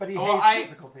 Yeah. But he Well, hates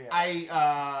musical theater.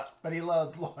 But he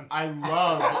loves Law and I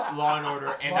love Law and Order,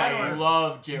 and Law and I Order.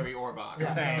 love Jerry Orbach. Yeah.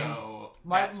 Same. So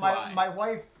My that's why. my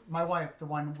wife, the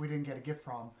one we didn't get a gift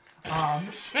from.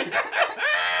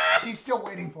 She's still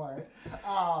waiting for it.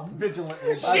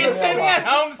 vigilantly. She's sitting at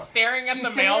home staring at She's the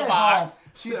sitting at mailbox. home.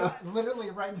 She's literally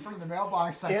right in front of the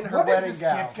mailbox, like, In her what is wedding this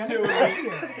gown. gift gonna be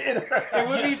here? It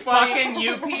would be funny. Fucking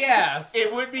UPS.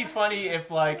 It would be funny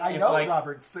if I know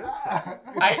Robert Simpson.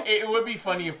 It would be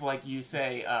funny if like you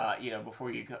say before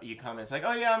you come it's like,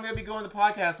 oh yeah, I'm gonna be going to the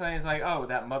podcast, and it's like, oh,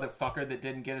 that motherfucker that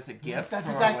didn't get us a gift. That's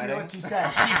for exactly our wedding. what she said.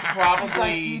 She probably She's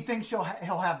like, do you think he'll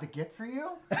have the gift for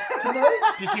you today?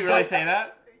 did she really say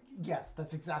that? Yes,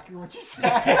 that's exactly what she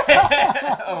said.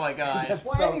 Oh my god.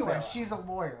 Well, So anyway, sad. she's a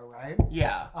lawyer, right?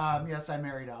 Yeah. Yes, I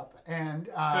married up, and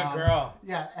Good girl.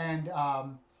 Yeah, and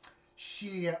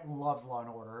she loves Law and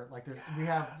Order. Like, we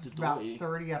have about Dooley.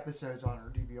 30 episodes on her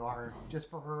DVR just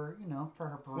for her, for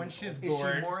her perusal. When she's Is she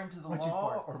bored. more into the When she's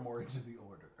law bored. or more into the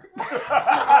order?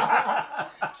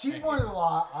 She's more into the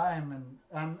law. I'm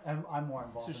more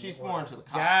involved. So in she's the more order. into the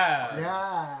cop.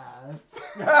 Yeah.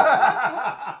 Yes.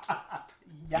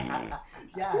 Yeah.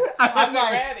 Yes. I I'm wasn't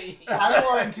like, ready. I'm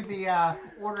more into the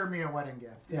order me a wedding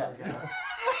gift. There we go.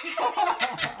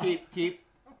 Just keep.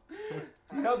 Just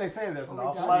You know, they say there's an my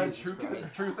awful God. lot of Jesus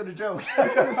Christ. truth in a joke.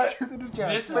 It's truth in the joke.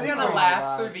 This is But gonna anyway,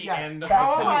 last through the yes, end of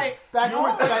back the to- I? back to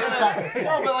No, back to-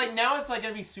 no, but like now it's like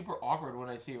gonna be super awkward when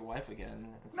I see your wife again.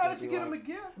 It's Not gonna if you be get him a like-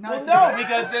 gift. Well, no,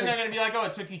 because then they're gonna be like, "Oh,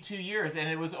 it took you 2 years, and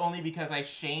it was only because I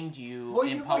shamed you Well,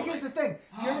 in well, public." here's the thing.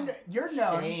 You're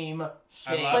known. Shame, I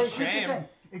shame. love But here's the shame. thing.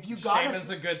 If you got Shame us, is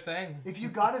a good thing. if you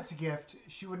got us a gift,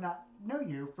 she would not know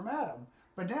you from Adam.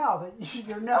 But now that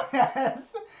you're known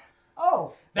as,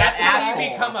 That's That how you asshole.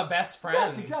 become a best friend.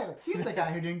 yes, exactly. He's the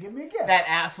guy who didn't give me a gift. That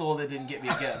asshole that didn't get me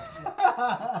a gift.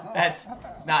 That's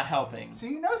not helping. So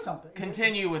you know something.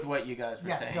 Continue with what you guys were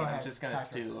Yes, saying. go ahead, I'm just gonna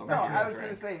Patrick. stew over No, to I a was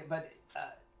going to drink. say, but,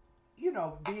 you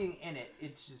know, being in it,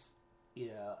 it's just,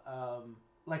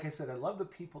 like I said, I love the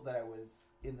people that I was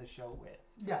in the show with.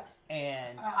 Yes.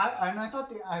 And I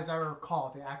thought, as I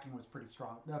recall, the acting was pretty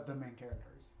strong. The main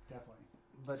characters, definitely.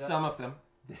 but Some of them.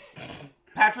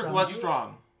 Patrick Some was you-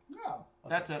 strong. Yeah.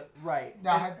 That's it. right.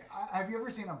 Now, And- have you ever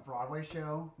seen a Broadway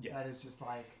show Yes. that is just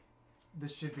like,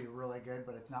 this should be really good,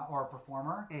 but it's not, or a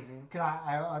performer? Mhm. Can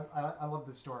I love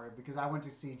this story because I went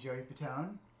to see Joey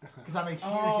Fatone because I'm a huge,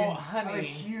 Oh, I'm a honey.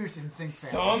 huge NSYNC fan.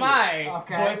 So am I.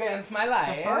 Okay. Boy band's my The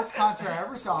life. first concert I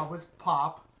ever saw was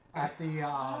Pop at the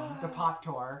Pop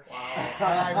tour. And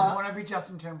I want to be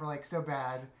Justin Timberlake so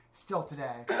bad, still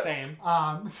today. Same.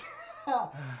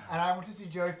 And I went to see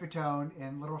Joey Fatone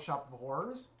in Little Shop of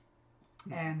Horrors,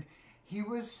 and he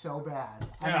was so bad.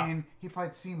 Yeah. I mean, he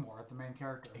played Seymour, the main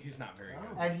character, He's not very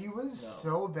good. and he was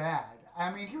so bad.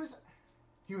 I mean, he was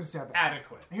so bad.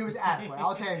 Adequate. He was adequate.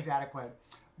 I'll say he was adequate.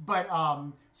 But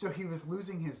so he was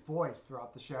losing his voice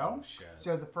throughout the show. Oh, shit.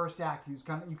 So the first act, he was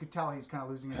you could tell he was kind of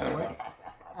losing his voice.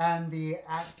 And the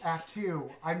act two,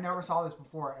 I never saw this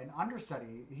before. An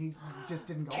understudy, he just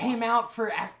didn't go. Came on. out for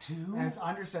Act 2. And his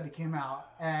understudy came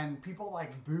out, and people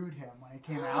like booed him when he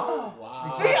came out.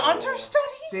 Wow. The understudy?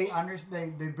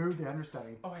 They booed the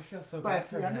understudy. Oh, I feel so bad But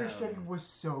for the him. understudy was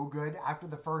so good. After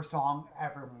the first song,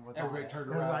 everyone was Everybody on it.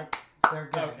 turned They were around. like, they're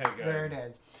good. Okay, good. There it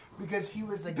is. Because he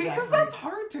was exactly... Because that's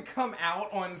hard to come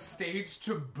out on stage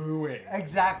to booing.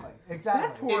 Exactly.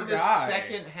 That poor In the guy.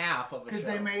 second half of a Because show.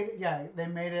 they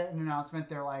made an announcement.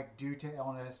 They're like, due to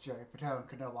illness, Joey Fatone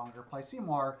could no longer play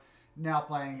Seymour. Now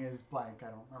playing is blank. I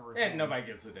don't remember his And name. nobody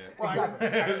gives a dick. Well, Exactly.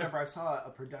 I remember I saw a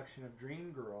production of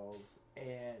Dreamgirls,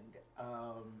 and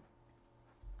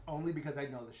only because I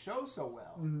know the show so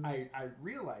well, I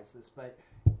realized this. But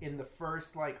in the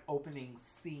first opening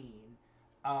scene,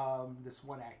 this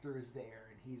one actor is there,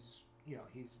 and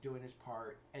he's doing his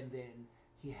part, and then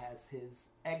he has his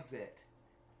exit,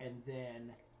 and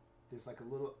then there's a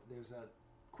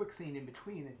quick scene in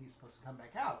between, and he's supposed to come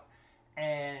back out,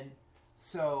 and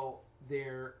so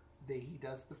he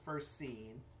does the first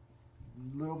scene,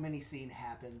 little mini scene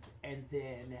happens, and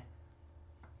then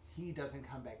he doesn't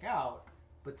come back out,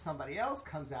 but somebody else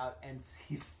comes out and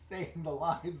he's saying the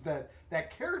lines that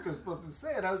character is supposed to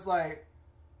say, and I was like,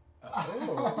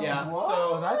 Oh. Yeah,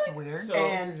 Whoa, so that's weird. so-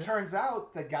 and turns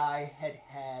out the guy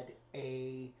had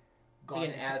a like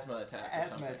an asthma attack or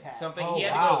asthma something. attack. Something Oh, he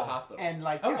had to go to wow. the hospital. and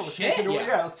Oh, was shit. taken away,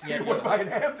 Yeah. was taken Yeah, away yeah. by an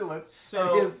ambulance.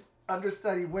 So- and his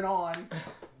understudy went on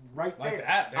right Like there.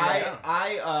 that. There you go.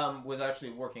 I was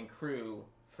actually working crew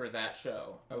for that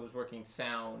show. I was working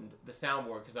the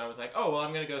soundboard, because I was like, oh, well,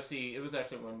 I'm going to go see, it was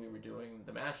actually when we were doing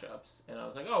the mashups, and I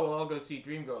was like, oh, well, I'll go see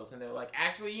Dreamgirls, and they're like,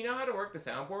 actually, you know how to work the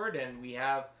soundboard, and we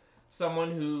have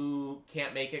someone who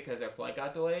can't make it because their flight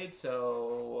got delayed,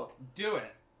 so Do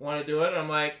it. want to do it? And I'm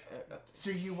like, So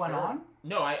you went sure. on?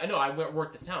 No, I went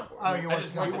worked the soundboard. Oh, you I went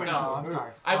just to worked the went soundboard. I'm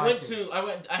sorry.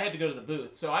 I had to go to the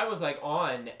booth, so I was like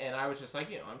on, and I was just like,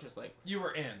 I'm just like, You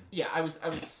were in. yeah, I was,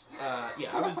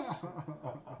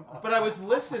 but I was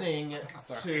listening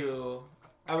to,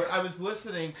 I was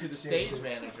listening to the stage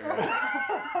manager.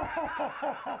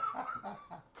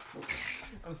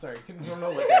 I'm sorry. I don't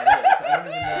know what that is. I don't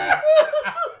even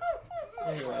know.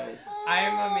 Anyways, I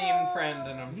am a mean friend,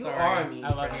 and I'm you sorry. are a mean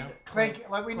I love friend. you. Clink.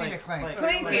 We need a clink.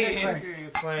 Clink. We need a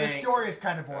Clink. clink. The story is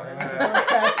kind of boring.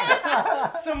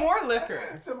 Some more liquor.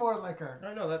 Some more liquor.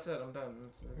 I know, that's it. I'm done.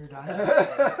 You're done?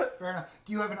 Fair enough.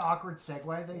 Do you have an awkward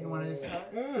segue that you want to start?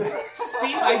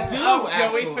 Speaking I do, of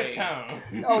Joey actually.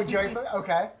 Fatone. Oh, Joey.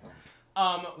 Okay.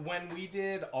 When we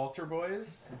did Altar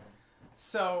Boys,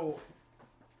 so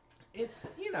it's,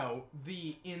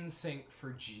 the in-sync for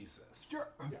Jesus. Sure.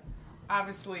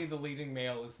 Obviously, the leading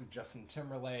male is the Justin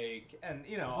Timberlake, and,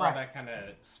 all Right. that kind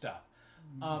of stuff.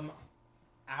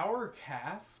 Our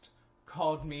cast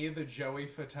called me the Joey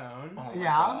Fatone Oh my Yeah?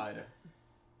 God.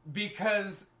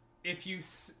 because if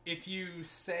you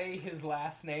say his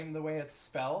last name the way it's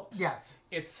spelled, Yes.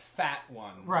 it's Fat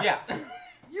One. Right. Yeah.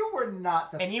 You were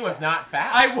not the. And he was not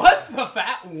fat. I was the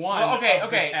fat one. Well, okay. of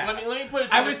the cast. Let me put it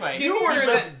to you I was this way. skinnier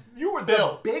than. You were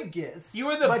built. the biggest. You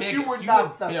were the but biggest. you were You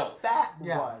not were the built. fat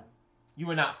Yeah. one. You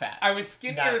were not fat. I was Not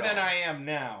skinnier at than all. I am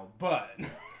now, but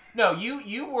No,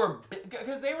 you were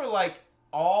because they were like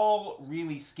all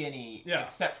really skinny Yeah.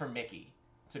 except for Mickey,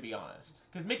 to be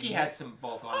honest. Because Mickey had some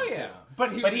bulk on oh him yeah, too.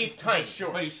 but He's tiny.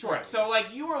 short. But he's short. Right. So like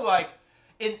you were like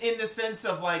in the sense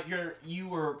of like you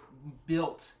were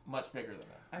built much bigger than him.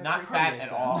 I Not fat appreciate at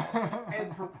that. all.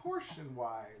 And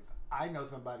proportion-wise, I know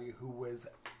somebody who was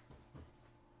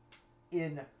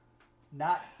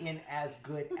not in as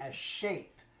good as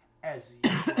shape as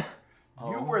you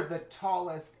were. You were the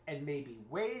tallest and maybe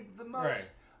weighed the most, Right.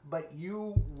 but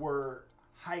you were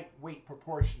height-weight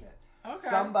proportionate. Okay.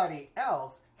 Somebody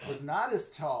else was not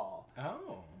as tall,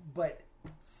 Oh. but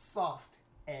soft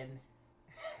and...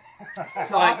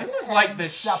 So like this is like the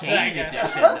shade Like-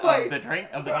 edition Like- of the drink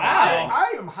of the I, drink. I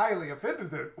am highly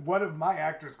offended that one of my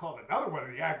actors called another one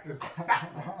of the actors fat.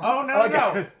 Oh no, Okay.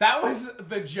 no! That was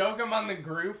the joke among the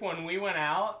group when we went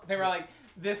out. They were like,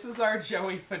 "This is our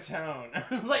Joey Fatone." I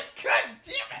was like, "God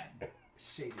damn it!"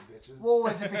 Shady bitches. Well,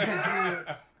 was it because you...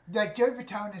 Like, Joey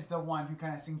Fatone is the one who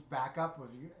kind of sings backup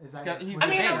with you? Is that... He's was I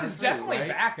the it mean, it bass was too, definitely right?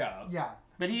 backup. Yeah.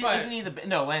 But But- isn't he the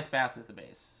no? Lance Bass is the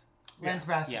bass. Lance Yes.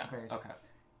 Bass is Yeah. the bass. Okay.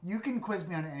 You can quiz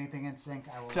me on anything in sync.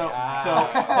 I will. So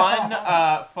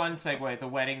Ah. fun segue. The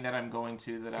wedding that I'm going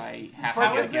to that I have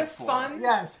How to is get this for. fun?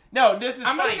 Yes. No, this is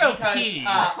I'm gonna funny go because pee.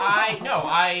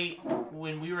 I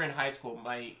when we were in high school,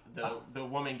 the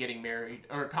woman getting married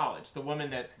or college, the woman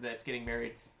that's getting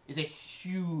married is a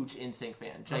huge NSYNC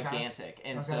fan, gigantic,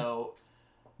 and Okay. so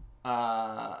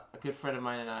a good friend of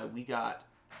mine and I we got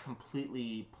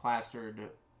completely plastered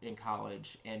in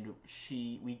college, and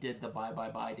we did the Bye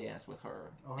Bye Bye dance with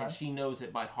her, Okay. and she knows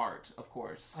it by heart, of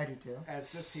course. I do too.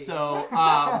 As does he. So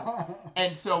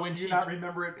and so when Do she you not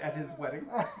remember it at his wedding?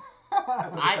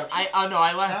 At the reception?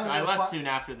 I left. That was I a left pla- soon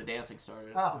after the dancing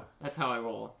started. Oh. That's how I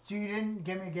roll. So you didn't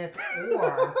give me a gift,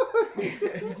 or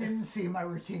you didn't see my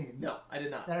routine. No, I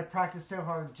did not. That I practiced so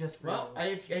hard just for Well, you.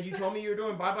 if had you told me you were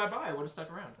doing bye bye bye, I would have stuck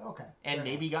around Okay. and fair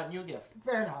maybe gotten you a gift. enough.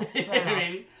 Fair enough. Fair enough.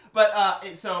 Maybe. But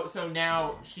so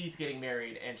now she's getting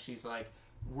married, and she's like,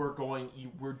 we're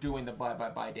doing the bye bye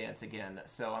bye dance again.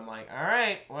 So I'm like, all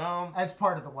right, well, As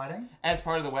part of the wedding. as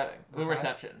part of the wedding, the Okay.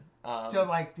 reception. So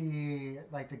like the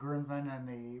groomsmen and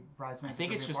the bridesmaids. I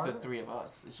think are it's gonna be just part the of it? three of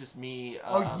us. It's just me.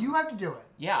 Oh, you have to do it.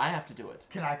 Yeah, I have to do it.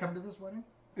 Can I come to this wedding?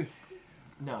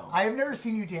 No. I have never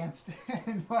seen you dance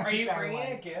in my Are you entire bringing a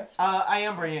life. gift? I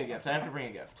am bringing a gift. I have to bring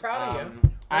a gift. Proud of you.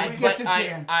 I, There's a gift but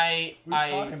of dance. We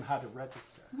taught him how to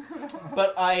register.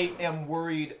 But I am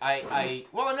worried.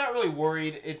 Well, I'm not really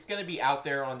worried. It's going to be out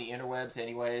there on the interwebs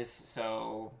anyways.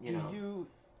 So you know. Do you...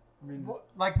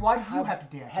 Like, why do you have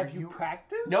to dance? Have Are you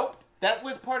practiced? Nope. That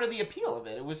was part of the appeal of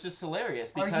it. It was just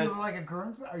hilarious Are because. you like a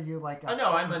groomsman? Are you like? Oh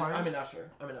no, I'm an usher.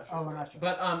 I'm an usher. Oh, for an it. usher.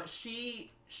 But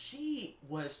she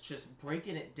was just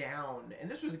breaking it down, and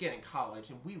this was again in college,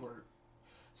 and we were.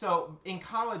 So in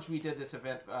college, we did this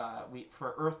event.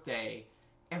 For Earth Day,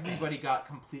 everybody got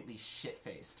completely shit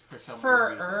faced for some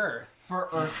weird reason. For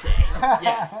Earth Day.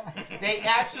 Yes, they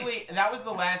actually. That was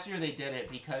the last year they did it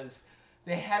because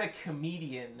they had a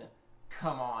comedian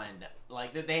come on.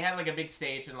 Like they had like a big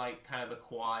stage in like kind of the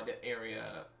quad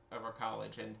area of our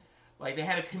college, and like they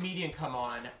had a comedian come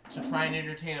on to try and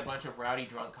entertain a bunch of rowdy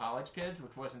drunk college kids,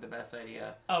 which wasn't the best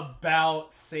idea.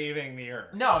 About saving the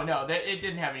earth. No, it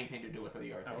didn't have anything to do with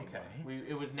the earth anymore. Okay.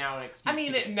 It was now an excuse. I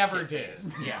mean, to it get never did.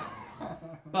 shit-faced. Yeah,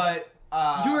 but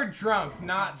You were drunk,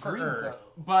 not for Green earth. zone.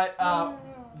 But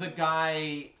the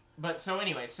guy. But so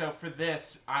anyway, so for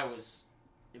this, I was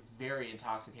very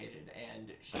intoxicated, and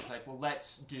she's like, "Well,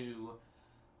 let's do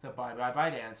the bye bye bye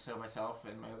dance." So myself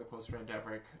and my other close friend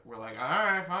Deverick were like, "All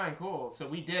right, fine, cool." So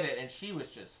we did it, and she was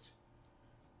just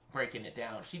breaking it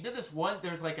down. She did this one.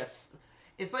 There's like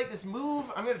it's like this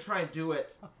move. I'm gonna try and do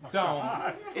it. Don't.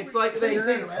 It's like they you're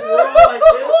in, twirl right? like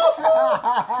this.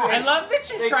 I love that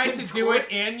you They tried to do it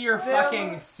contort in your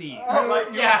fucking seat. Like,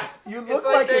 yeah, You It's look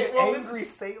like like they- an well, this angry is-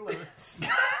 sailor.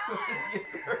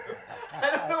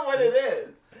 I don't know what it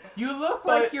is. You look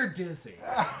But- like you're dizzy.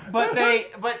 But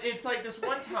it's like this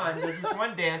one time, there's this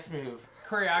one dance move,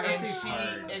 Choreography's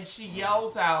hard. and she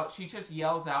yells out, she just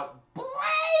yells out, "Break!"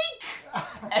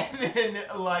 And then,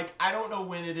 like, I don't know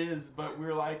when it is, but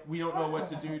we're like, we don't know what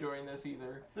to do during this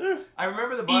either. I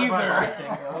remember the bye bye Either. bye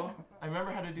thing, though. I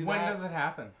remember how to do When that. does it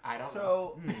happen? I don't know.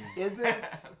 So, isn't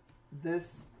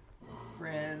this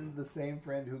friend the same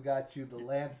friend who got you the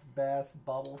Lance Bass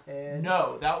bobblehead?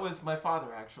 No, that was my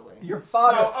father actually. Your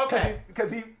father. So, okay.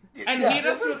 Because he. And yeah. he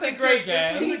This doesn't was a think great. you're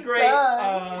gay. This was He a great.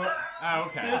 does.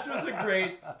 Okay. This was a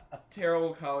great,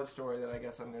 terrible college story that I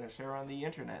guess I'm going to share on the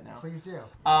internet now. Please do.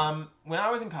 When I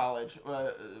was in college,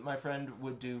 my friend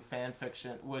would do fan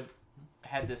fiction.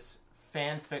 Had this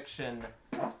fan fiction.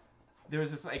 There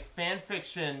was this like fan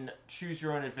fiction choose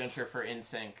your own adventure for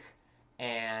NSYNC,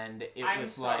 and it I'm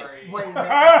was sorry. Wait,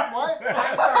 what?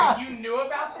 I'm sorry. You knew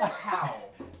about this? How?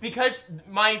 because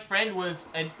my friend was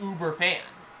an Uber fan.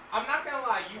 I'm not gonna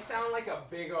lie. You sound like a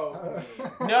big old queen.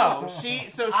 No, she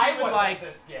I would wasn't like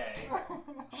this gay.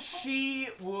 she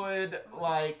would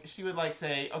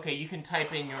say, okay, you can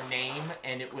type in your name,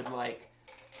 and it would like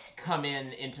come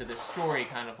into the story,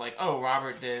 kind of like, oh,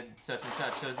 Robert did such and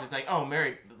such. So it's like, oh,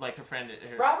 married, like her friend.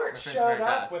 Robert her friend's showed married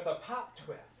up Beth. with a pop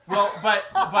twist. Well, but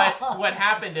what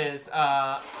happened is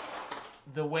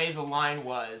the way the line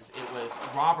was, it was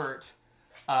Robert,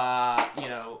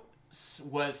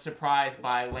 was surprised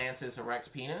by Lance's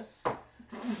erect penis.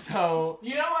 So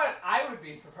You know what? I would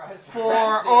be surprised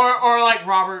or like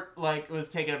Robert was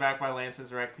taken aback by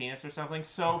Lance's erect penis or something.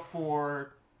 So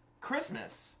for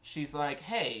Christmas, she's like,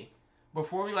 hey,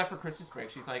 before we left for Christmas break,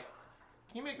 she's like,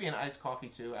 can you make me an iced coffee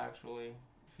too, actually,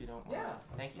 if you don't mind? Yeah.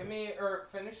 Thank you. Give me or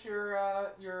finish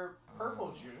your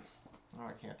purple juice. Oh,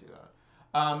 I can't do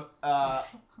that.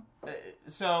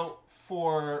 So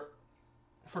for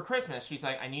Christmas, she's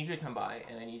like, I need you to come by,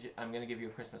 and I'm gonna give you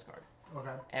a Christmas card. Okay.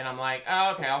 And I'm like,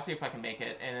 oh, okay, I'll see if I can make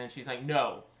it. And then she's like,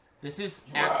 no, this is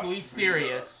actually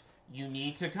serious. You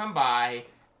need to come by,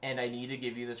 and I need to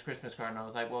give you this Christmas card. And I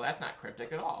was like, well, that's not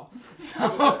cryptic at all.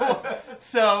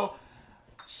 So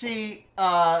she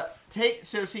I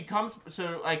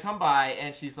come by,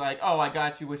 and she's like, oh, I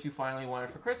got you what you finally wanted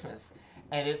for Christmas.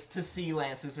 And it's to see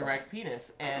Lance's erect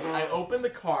penis. And I open the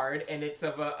card, and it's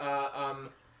of a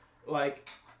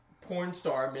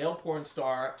male porn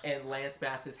star, and Lance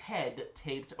Bass's head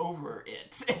taped over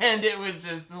it. And it was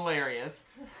just hilarious.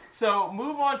 So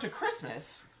move on to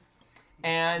Christmas,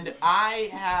 and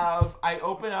I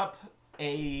open up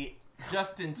a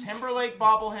Justin Timberlake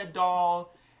bobblehead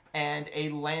doll and a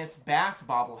Lance Bass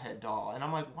bobblehead doll. And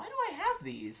I'm like, why do I have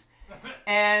these?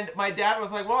 And my dad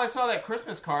was like, well, I saw that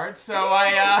Christmas card, so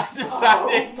I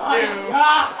decided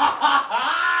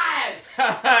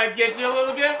to get you a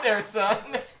little gift there, son.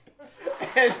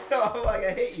 And so I'm like,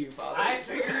 I hate you, Father. I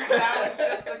figured that was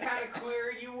just the kind of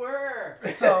queer you were.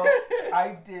 So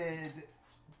I did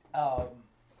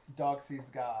Dog Sees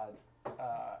God,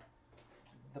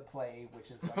 the play,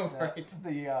 which is like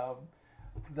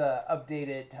the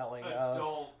updated telling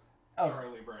Adult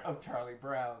Charlie Brown. of Charlie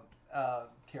Brown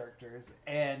characters,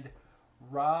 and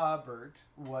Robert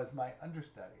was my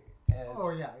understudy. And Oh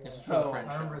yeah. So I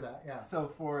remember that. Yeah. So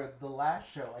for the last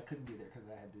show, I couldn't be there because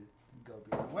I had to go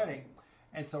be at the wedding,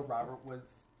 and so Robert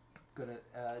was gonna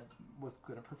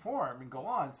perform and go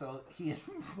on. So he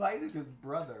invited his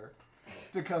brother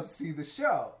to come see the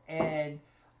show, and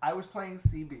I was playing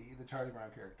CB, the Charlie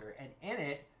Brown character, and in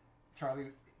it,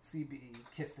 CB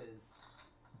kisses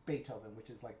Beethoven, which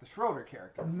is like the Schroeder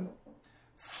character. Mm-hmm.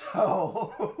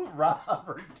 So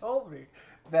Robert told me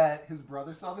that his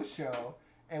brother saw the show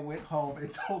and went home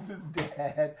and told his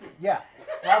dad, yeah,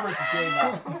 Robert's gay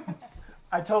now.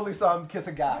 I totally saw him kiss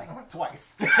a guy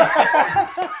twice. Like,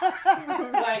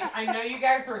 I know you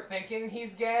guys were thinking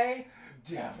he's gay.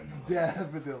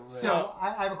 Definitely. So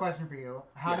I have a question for you.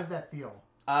 How did that feel?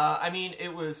 I mean, I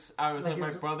was like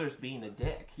my brother's being a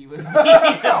dick. He was being a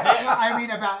dick. I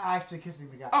mean, about actually kissing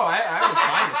the guy. Oh, I was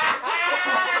fine with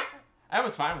it. I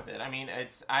was fine with it. I mean,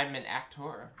 I'm an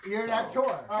actor. You're an actor.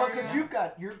 Well, because you've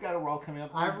got a role coming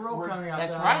up. I have a role coming up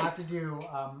That's that right. I have to do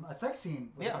a sex scene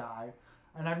with a guy,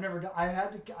 and I've never done.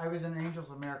 I was in Angels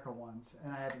of America once,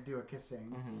 and I had to do a kiss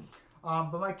scene.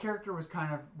 Mm-hmm. But my character was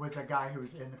a guy who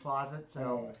was in the closet,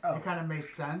 so it kind of made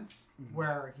sense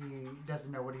where he doesn't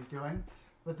know what he's doing.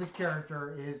 But this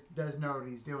character does know what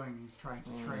he's doing. He's trying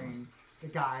to train the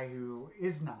guy who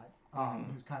is not.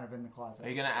 Who's kind of in the closet. Are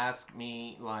you gonna ask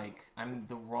me I'm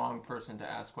the wrong person to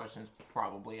ask questions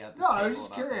probably at this No, table I was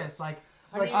just curious. This.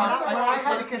 When I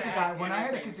had to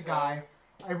kiss a guy,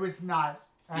 it was not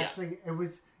actually. It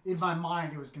was in my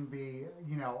mind. It was going to be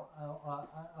a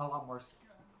lot more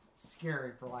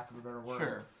scary, for lack of a better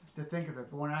word, to think of it.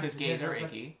 But when I because gays are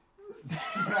icky.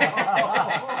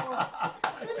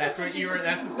 That's what you were.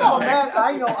 That's the Oh subtext. man,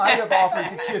 I know I have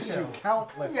offered to kiss you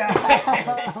countless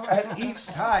times, and each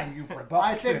time you've rebuffed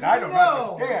I said, it. I don't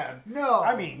no. understand. No.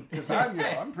 I mean, because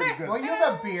I'm pretty good. Well, you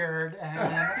have a beard,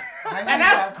 and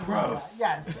that's gross.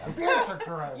 Yes, beards are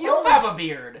gross. You have a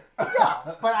beard.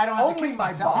 Yeah, but I don't have to Only kiss my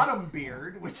myself. bottom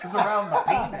beard, which is around the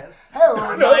penis. Oh,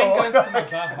 Mine goes to my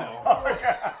butthole.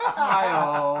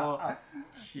 Oh,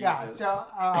 yeah. Jesus. So,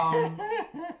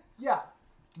 yeah.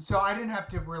 So I didn't have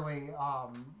to really.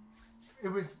 It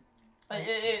was.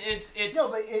 It's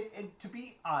No, but to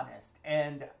be honest,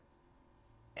 and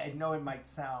I know it might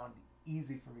sound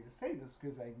easy for me to say this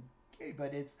because I'm gay,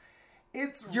 but it's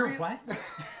You're real- what?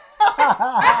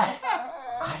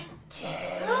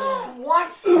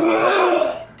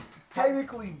 What?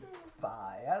 Technically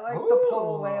bi. I like the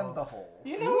pole and the hole.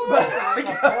 You know what?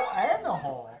 The hole and the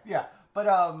hole. Yeah, but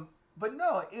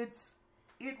no,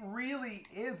 it really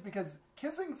is because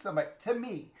kissing somebody, to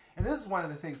me, and this is one of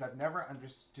the things I've never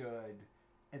understood,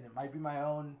 and it might be my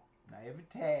own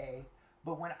naivete,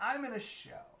 but when I'm in a show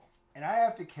and I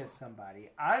have to kiss somebody,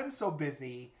 I'm so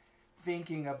busy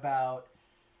thinking about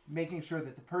making sure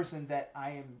that the person that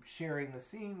I am sharing the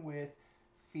scene with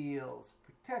feels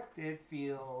protected,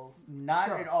 feels not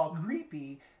Sure. at all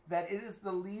creepy, that it is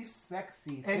the least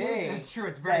sexy It thing. is. It's true.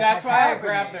 It's very. That's why I happening.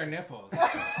 grab their nipples.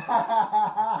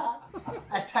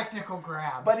 A technical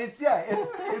grab. But it's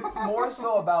more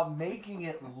so about making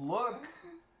it look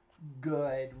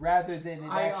good rather than it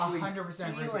I actually 100%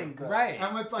 agree. feeling good. Right.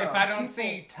 And with, So like, if I don't people-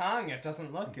 see tongue, it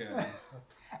doesn't look good.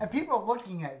 And people are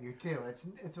looking at you too. It's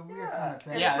a weird kind of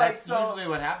thing. yeah, It's like, that's so- usually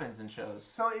what happens in shows.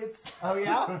 So it's Oh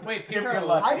yeah. Wait, If Peter, you're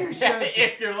lucky. I do shows.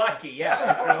 If you're lucky,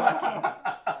 yeah. If you're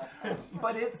lucky.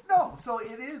 but it's no. So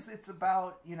it is. It's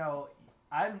about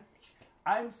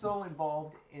I'm so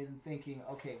involved in thinking.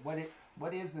 Okay,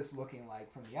 what is this looking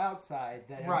like from the outside?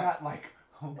 That Right. I'm not like.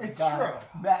 Oh my It's God, true.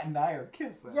 Matt and I are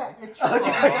kissing. Yeah, it's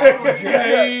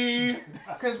Gay.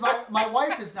 because my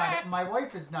wife is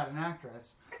not an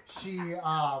actress. She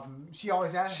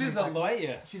always asks. She's me, a like,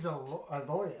 loyalist. She's a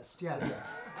loyalist. Yeah,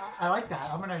 I like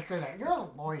that. I'm gonna say that. You're a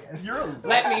loyalist.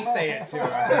 Let me say it to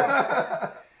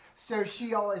her. So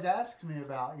she always asks me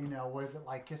about, what is it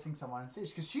like kissing someone on stage?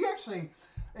 Because she actually,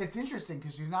 it's interesting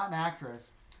because she's not an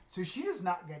actress, so she does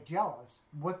not get jealous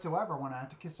whatsoever when I have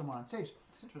to kiss someone on stage.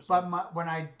 It's interesting. But when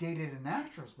I dated an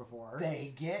actress before,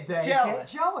 They get they jealous. get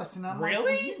jealous, and I'm like,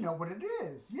 Really? well, you know what it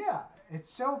is? Yeah,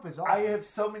 it's so bizarre. I have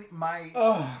so many my.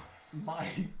 Ugh.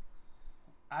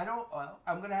 I don't. Well,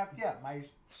 I'm gonna have my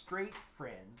straight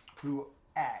friends who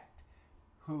act,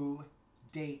 who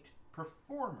date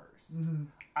performers. Mm-hmm.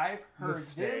 I've heard them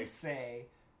Mistake. say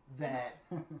that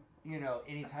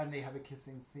anytime they have a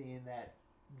kissing scene, that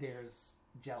there's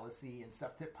jealousy and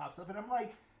stuff that pops up, and I'm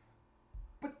like,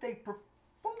 but they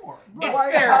perform. It's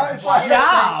Why- their how is that-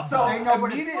 job. So They know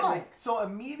what it's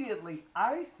immediately, like.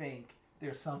 I think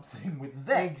there's something with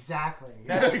them. Exactly.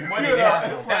 That's what it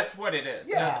is. That's what it is.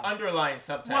 Yeah. The underlying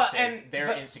subtext Well, is and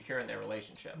they're insecure in their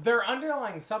relationship. Their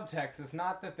underlying subtext is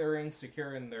not that they're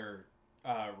insecure in their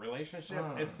relationship.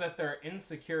 It's that they're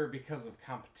insecure because of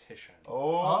competition.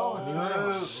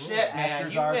 True. Shit, man.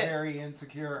 Actors You are went- very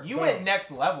insecure. You went next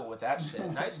level with that shit.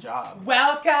 Nice job.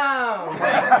 Welcome!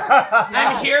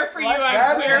 I'm here for you.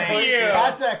 I'm here for you.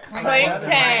 That's a clink. Clink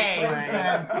tang. Clink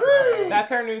tang.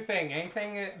 That's our new thing.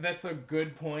 Anything that's a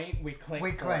good point, we clink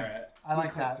We for clink. it. I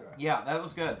like that. Yeah, that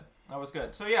was good. That was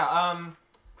good. So yeah,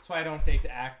 That's why I don't date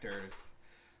actors.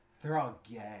 They're all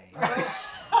gay.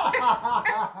 And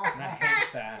I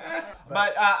hate that.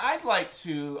 but I'd like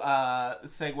to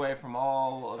segue from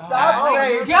all of Stop that.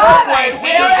 saying God, I that.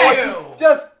 hate you!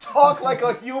 Just talk like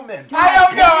a human. I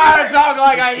don't know how to talk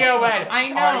like a human. I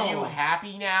know. Are you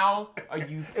happy now? Are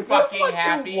you Is this fucking what you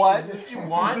happy? want? Is this what you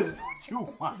want? Is Is this what you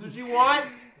want? this what you want?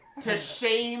 To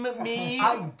shame me?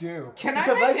 I do. Can I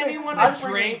Because make think anyone I'm a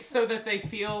bringing- drink so that they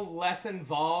feel less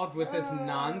involved with this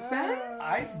nonsense?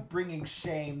 I'm bringing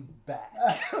shame back.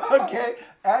 Okay,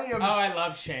 I am. Oh, I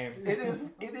love shame. It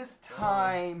is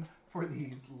time for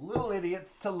these little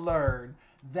idiots to learn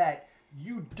that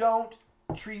you don't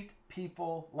treat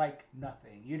people like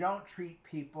nothing. You don't treat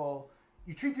people.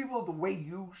 You treat people the way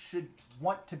you should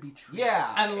want to be treated.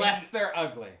 Yeah. Unless they're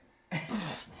ugly.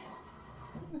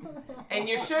 And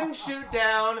you shouldn't shoot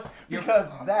down your Because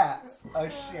that's a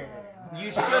shame.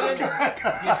 You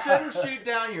shouldn't shoot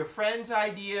down your friends'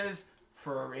 ideas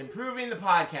for improving the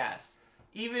podcast,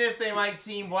 even if they might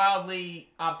seem wildly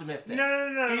optimistic.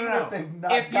 No. Even if they've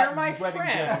not If you're gotten my wedding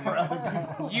gifts friend, for other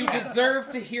people. you deserve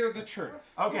to hear the truth.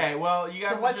 Okay, well, you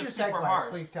guys So what's are just your super segue?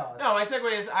 harsh. Please tell us. No, my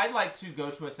segue is I'd like to go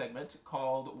to a segment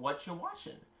called "What You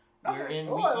Watching," We're in.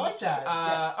 Oh, we I like each, that.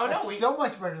 Yes. Oh That's no, so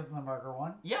much better than the murder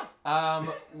one. yeah.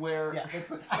 Where Yeah,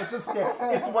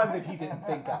 it's one that he didn't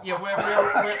think of. yeah,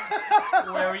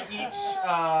 where we each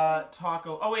talk.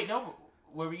 Oh wait, no.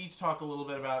 Where we each talk a little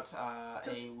bit about a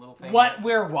little thing. What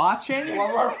we're watching?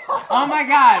 Oh my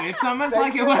god, it's almost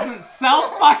like it wasn't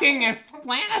self-fucking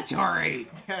explanatory.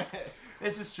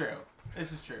 This is true.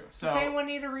 So, Does anyone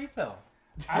need a refill?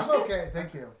 I'm okay,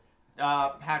 thank you.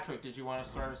 Patrick, did you want to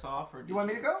start us off, or You want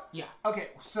me to go? Yeah. Okay,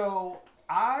 so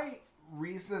I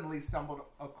recently stumbled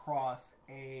across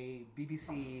a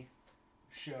BBC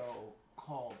show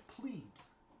called Plebes.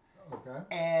 Okay.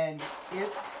 And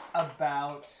it's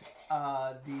about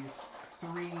these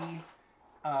three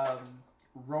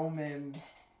Roman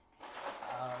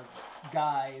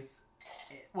guys.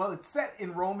 Well, it's set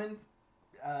in Roman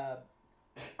times.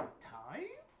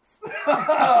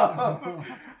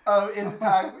 In the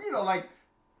time, like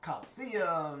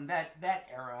Colosseum, that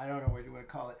era. I don't know what you want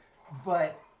to call it,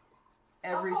 but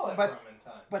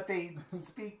but they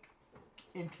speak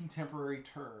in contemporary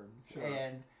terms, Sure.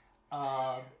 and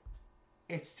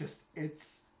it's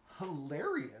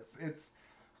hilarious. It's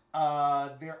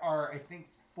there are, I think,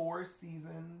 4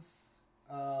 seasons,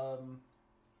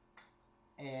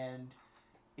 and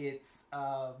it's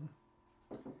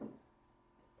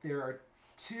there are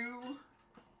two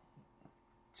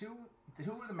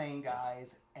are the main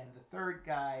guys, and the third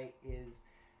guy is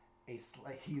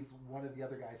he's one of the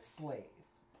other guy's slave,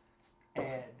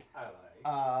 and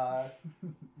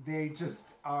they just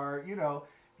are,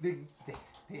 they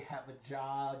have a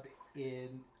job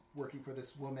in working for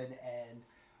this woman, and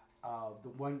the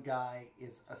one guy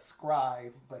is a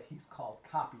scribe, but he's called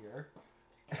copier,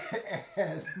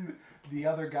 and the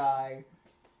other guy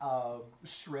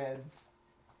shreds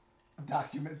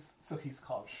documents, so he's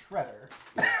called shredder.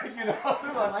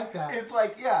 I like that. It's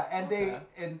like, yeah, and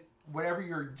and whatever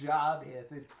your job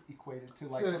is, it's equated to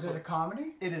like. So is it a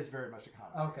comedy? It is very much a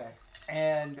comedy. Okay.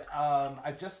 And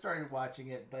I just started watching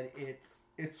it, but it's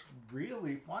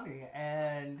really funny,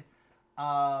 and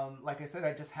like I said,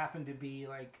 I just happened to be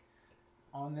like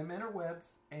on them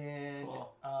interwebs and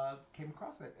Cool. Came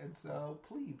across it, and so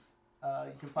Plebes.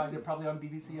 You can find it probably on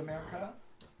BBC America.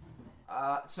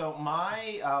 So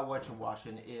my what you're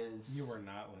watching is. You were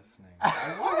not listening.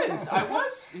 I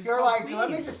was. It's You're called like, let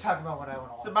me Thieves. just talk about what I want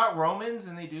to It's watch. about Romans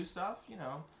and they do stuff,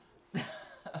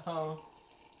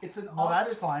 It's an Well,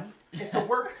 that's office- fun. It's a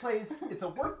workplace. It's a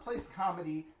workplace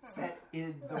comedy set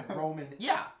in the Roman.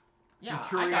 Yeah. I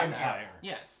Centurion got that. Empire.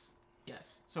 Yes.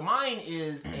 So mine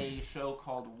is a show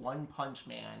called One Punch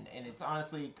Man, and it's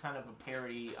honestly kind of a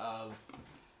parody of.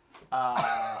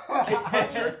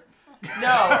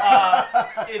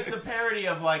 It's a parody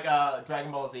of like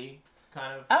Dragon Ball Z,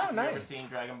 kind of. Oh, if nice. You've ever seen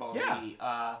Dragon Ball Yeah. Z?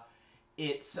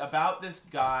 It's about this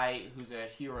guy who's a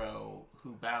hero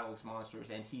who battles monsters,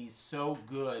 and he's so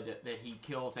good that he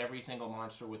kills every single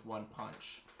monster with one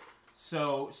punch.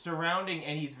 So surrounding,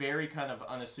 and he's very kind of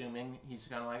unassuming. He's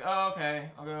kind of like, oh,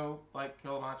 okay, I'll go like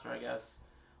kill a monster, I guess.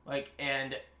 Like,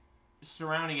 and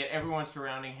surrounding it, everyone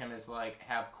surrounding him is like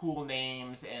have cool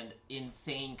names and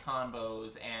insane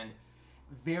combos and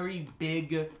very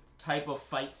big type of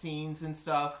fight scenes and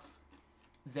stuff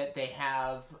that they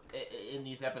have in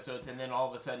these episodes, and then all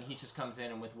of a sudden he just comes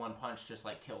in and with one punch just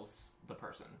like kills the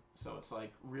person. So it's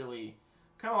like really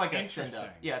kind of like a send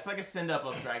up. Yeah, it's like a send up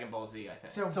of Dragon Ball Z, I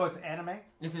think. So it's anime.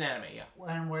 It's an anime, yeah.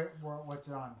 And what's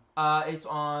it on? It's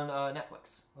on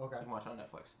Netflix. Okay. So you can watch it on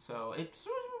Netflix. So it's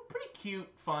pretty cute,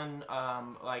 fun.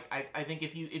 Like I think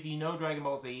if you know Dragon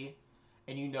Ball Z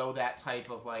and you know that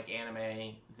type of like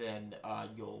anime, then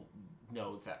you'll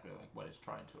know exactly like what it's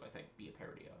trying to, I think, be a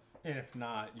parody of. And if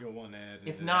not, you'll want to edit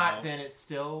If it not, out. then it's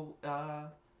still.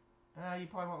 You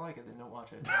probably won't like it. Then don't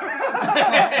watch it.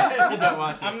 Don't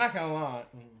watch it. I'm not gonna lie.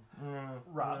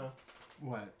 Rob,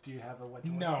 What? do you have a what?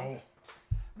 You No.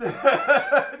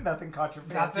 Nothing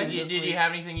controversial. Did you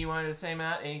have anything you wanted to say,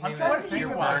 Matt? Anything I'm trying to that think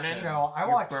you're about burning? a show. I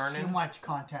You're watch burning? too much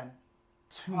content.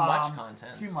 Too much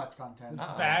content. Too much content.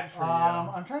 It's bad for you.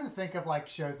 I'm trying to think of like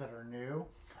shows that are new.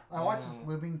 I watched this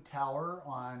Looming Tower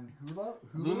on Hulu.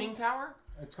 Looming Tower?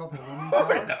 It's called the Looming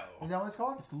Tower. No. Is that what it's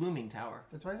called? It's Looming Tower.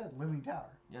 That's what I said. Looming Tower.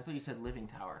 Yeah, I thought you said Living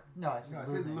Tower. No, I said No, I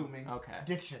looming. said looming. Okay.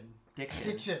 Diction.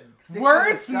 Diction.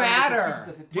 Words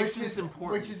matter. Which Diction's is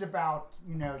important. Which is about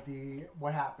the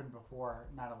what happened before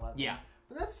 9/11. Yeah.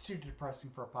 But that's too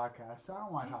depressing for a podcast, so I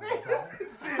don't want to talk about that.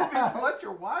 If it's what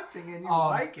you're watching and you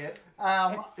like it,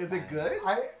 is it good?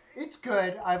 It's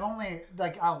good. I've only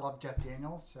I love Jeff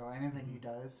Daniels, so anything he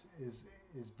does is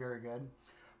very good.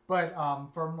 But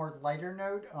for a more lighter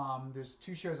note, there's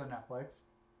 2 shows on Netflix.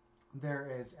 There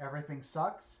is Everything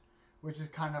Sucks which is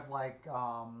kind of like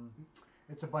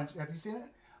it's a bunch. Have you seen it?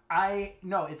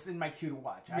 No, it's in my queue to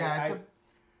watch. Yeah,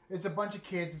 it's a bunch of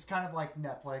kids. It's kind of like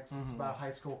Netflix. It's about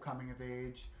high school coming of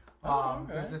age.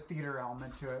 Okay. There's a theater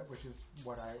element to it, which is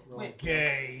what I really Wait,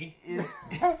 gay. Is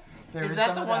There that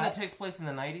some the of one that takes place in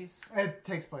the 90s? It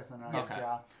takes place in the 90s, Okay.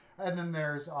 yeah. And then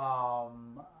there's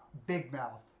Big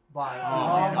Mouth by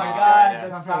Oh my Yeah. God, Yeah.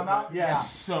 that's talking about? Yeah.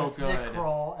 So It's good. Nick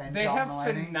Kroll and They John have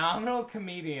Mulaney. phenomenal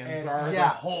comedians. Are the Yeah,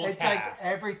 whole it's cast.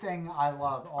 like everything I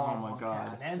love. All Oh in my one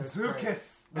God. cast. So it's great.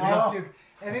 Mantzoukas. Mantzoukas.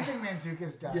 Anything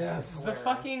Mantzoukas does. Yes. is The hilarious.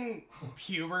 fucking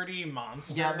puberty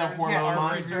monsters. Yeah, the hormone Yes, the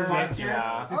monsters. puberty monster.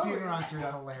 Yeah. The Puberty Monster is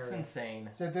hilarious. It's insane.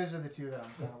 So those are the two that I'm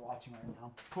kind of watching right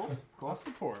now. Cool. I'll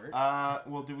support.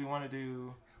 Well, do we want to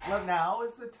do... Well, now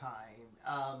is the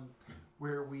time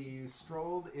where we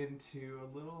strolled into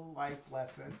a little life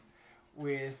lesson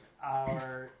with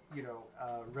our,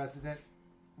 resident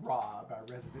Rob, our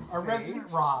resident Our sage. resident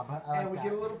Rob. I like And we that.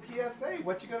 get a little PSA.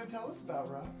 What you going to tell us about,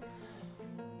 Rob?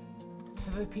 To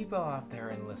the people out there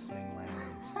in listening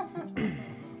land,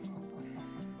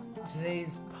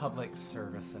 today's public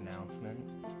service announcement.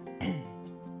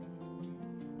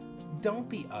 Don't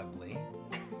be ugly.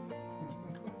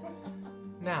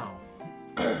 Now,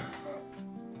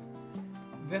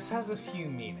 this has a few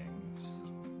meanings.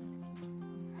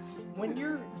 When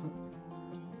you're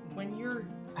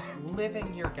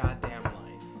living your goddamn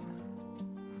life,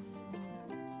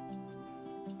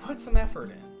 put some effort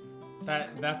in.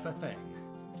 That's a thing.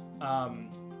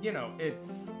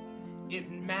 It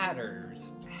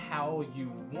matters how you,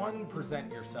 one,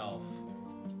 present yourself,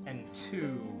 and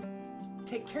two,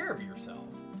 take care of yourself.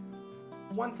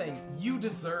 One thing, you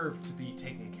deserve to be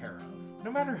taken care of,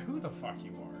 no matter who the fuck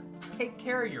you are. Take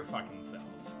care of your fucking self.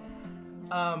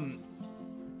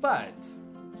 But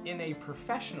in a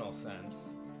professional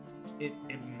sense, it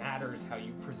matters how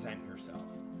you present yourself.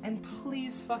 And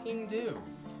please fucking do.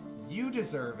 You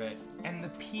deserve it, and the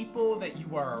people that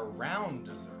you are around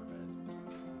deserve it.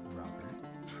 Robert.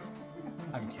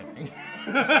 I'm kidding.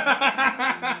 I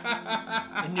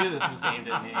knew this was aimed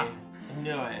at me. I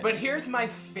knew it. But here's my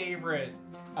favorite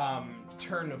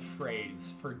turn of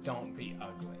phrase for don't be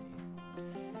ugly.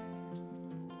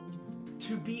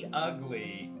 To be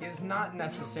ugly is not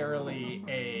necessarily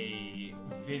a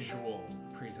visual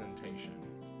presentation.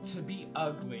 To be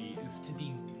ugly is to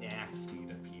be nasty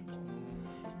to people.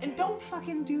 And don't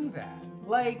fucking do that.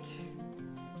 Like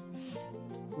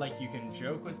you can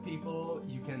joke with people,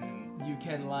 you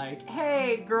can like,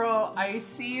 hey girl, I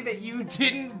see that you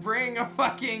didn't bring a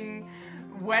fucking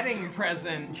wedding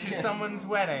present to someone's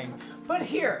wedding. But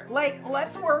here,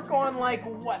 let's work on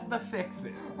what the fix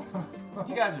is.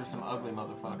 You guys are some ugly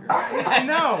motherfuckers.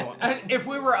 No, if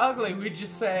we were ugly, we'd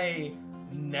just say,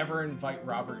 never invite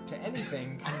Robert to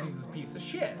anything because he's a piece of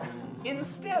shit.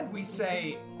 Instead, we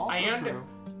say, Also true.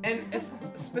 And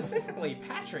specifically,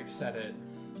 Patrick said it,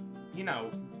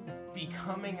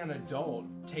 becoming an adult,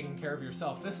 taking care of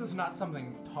yourself. This is not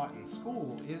something taught in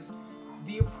school, is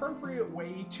the appropriate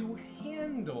way to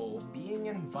handle being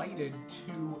invited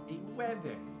to a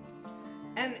wedding.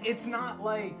 And it's not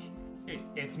like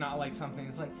something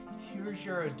that's like, here's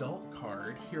your adult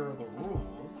card, here are the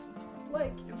rules.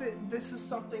 This is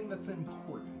something that's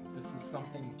important. This is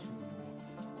something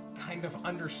to kind of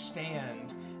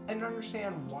understand and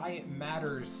understand why it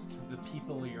matters to the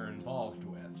people you're involved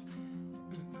with.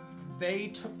 They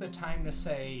took the time to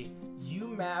say, you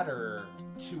matter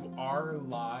to our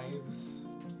lives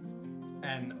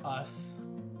and us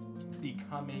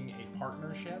becoming a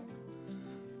partnership.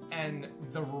 And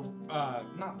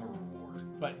not the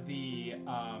reward, but the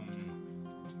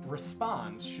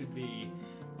response should be,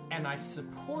 and I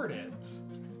support it,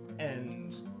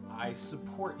 and I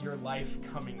support your life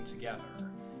coming together,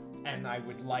 and I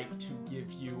would like to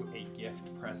give you a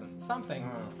gift, present, something,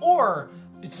 or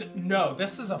it's, no,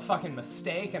 this is a fucking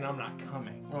mistake, and I'm not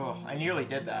coming. Oh, I nearly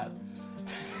did that.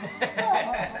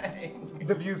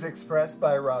 The views expressed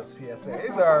by Rob's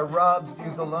PSAs are Rob's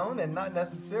views alone and not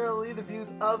necessarily the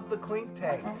views of the Clink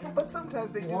Tank. But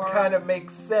sometimes they do kind of make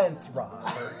sense,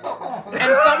 Robert.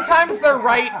 And sometimes they're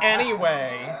right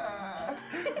anyway.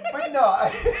 But no,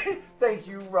 thank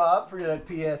you, Rob, for that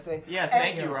PSA. Yeah,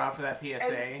 thank you, Rob, for that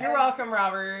PSA. You're welcome,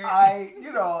 Robert.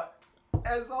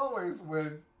 As always,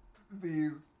 when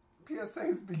these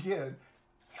PSAs begin,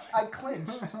 I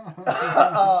clinched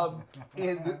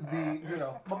in my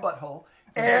butthole.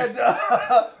 And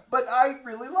but I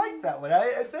really like that one.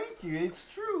 I thank you. It's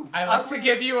true. I like to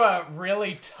give you a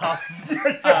really tough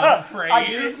phrase. I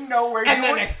didn't know where and you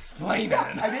then were. explain it.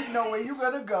 I didn't know where you were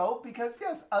gonna go because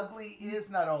yes, ugly is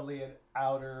not only an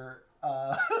outer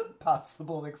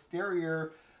possible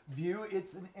exterior view,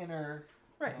 it's an inner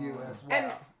Right. view as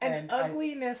well. And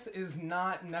ugliness is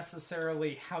not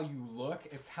necessarily how you look,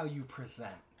 it's how you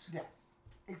present. Yes,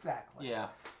 exactly. Yeah.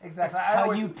 Exactly.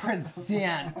 How you present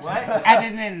at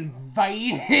an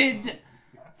invited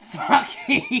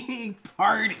fucking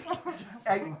party.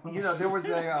 And, there was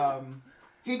a...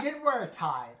 He did wear a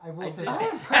tie. I will say that.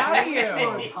 I'm proud of He did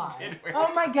wear you. a tie.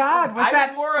 Oh my God, was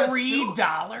that wore a $3? He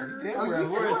Oh, you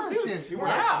wore did a wear a suit. suit. He wore a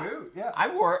Yeah. suit, yeah. I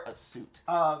wore a suit.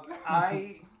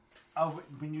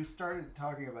 When you started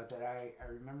talking about that, I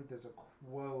remembered there's a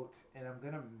quote, and I'm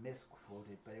going to misquote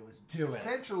it, but it was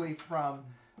essentially from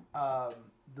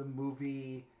the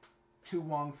movie To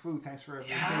Wong Fu, Thanks for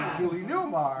Everything, Julie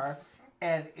Newmar,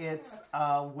 and it's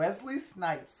Wesley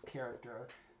Snipes' character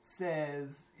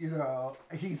says,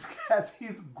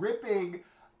 he's gripping,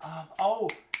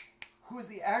 who's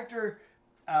the actor?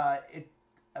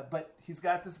 But he's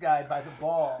got this guy by the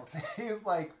balls. He's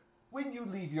like, when you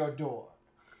leave your door,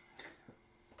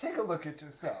 take a look at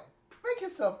yourself. Make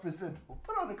yourself presentable.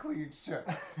 Put on a clean shirt.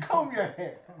 Comb your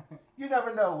hair. You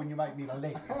never know when you might meet a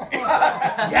lady.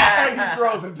 And he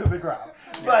throws him to the ground.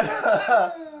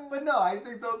 But no, I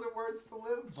think those are words to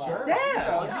live by. Sure.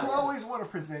 You always want to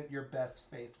present your best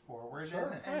face forward.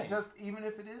 Sure. And just, even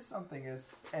if it is something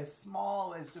as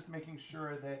small as just making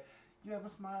sure that you have a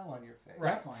smile on your face.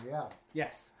 Right. Definitely, yeah.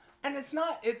 Yes. And it's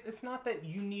not that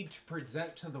you need to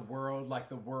present to the world like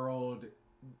the world,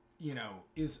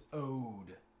 is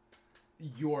owed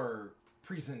your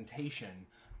presentation,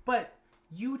 but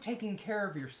you taking care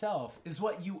of yourself is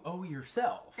what you owe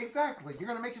yourself. Exactly. You're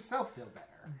going to make yourself feel better.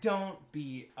 Don't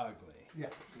be ugly.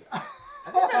 Yes.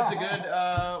 I think that's a good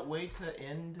way to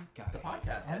end the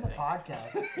podcast. And the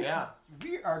podcast. Yeah.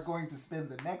 We are going to spend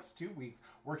the next 2 weeks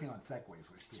working on segues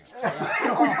with you.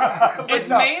 It's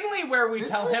mainly where we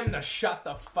tell him to shut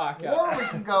the fuck up. Or we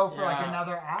can go for like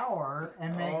another hour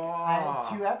and make 2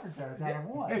 episodes out of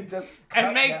one. And just And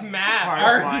cut make down. Matt Part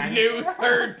our one. new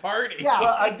third party. Yeah.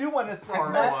 Well, I do want to say,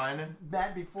 Part Matt, one.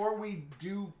 Matt, before we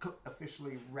do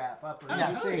officially wrap up, Oh,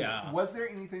 just say, yeah. was there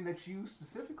anything that you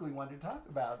specifically wanted to talk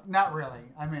about? Not really.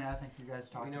 I mean, I think you guys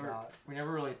talked We about.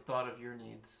 never really thought of your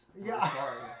needs. Yeah. We're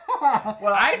sorry.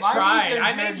 Well, I My tried. needs are I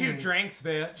your made you needs. drinks,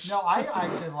 bitch. No, I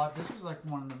actually love. This was like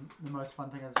one of the most fun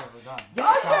things I've ever done.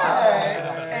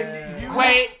 And you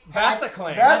Wait, that's a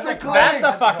claim. That's a claim. That's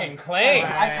a fucking claim.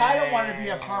 I kind of want to be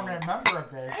a permanent member of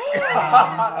this.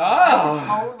 Oh.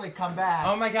 Totally come back.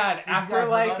 Oh my God! You After guys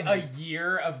like were a done.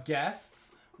 year of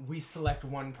guests, we select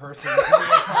one person to be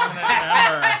a permanent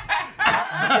member.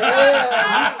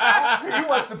 Yeah, he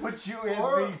wants to put you in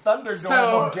the Thunderdome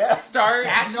So of guests. start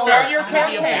your I'm gonna be a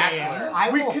campaign. bachelor. I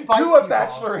We will could fight do a people.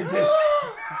 bachelor edition.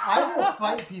 I will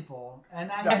fight people,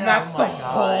 and I know. And that's Oh the my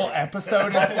whole God. episode.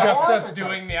 Is That's the just whole us episode.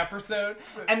 doing the episode,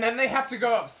 and then they have to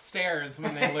go upstairs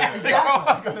when they lose.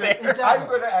 Exactly. I'm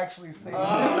going to actually say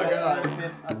Oh, this God. has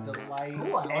been a delight,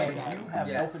 Ooh, I like and that. you have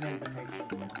Yes. open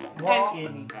invitation. Well,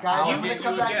 Anytime. guys, I'll I'm going get to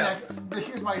come you a back gift. next.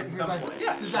 Here's some my point.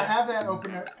 Yeah, since I have that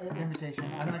open invitation,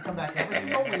 I'm going to come back every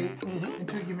single week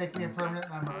until you make me a permanent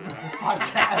member of this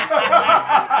podcast.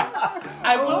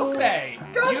 I will say,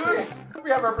 We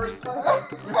have our first plan.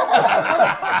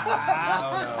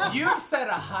 you've set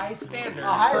a high standard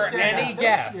A high for standard. any Thank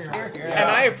guest, you. and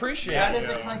I appreciate That it. is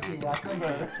a clinky. Thank you.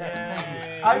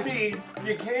 I mean,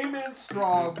 you came in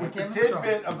strong with the came in strong.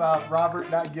 tidbit about Robert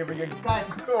not giving a Guys,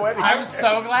 wedding. I'm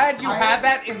so glad you I- had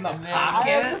that in the I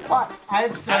have, pocket. I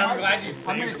have so And I'm much. glad you I'm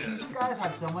saved going it. to teach you guys. I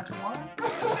have so much more.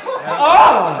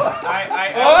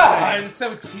 I'm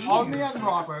so teased. Call me on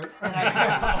Robert, and I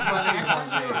when next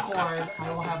time we record,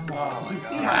 I will have more. Oh my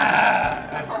God.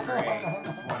 That's great.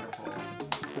 That's wonderful.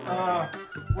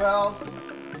 Well,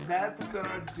 that's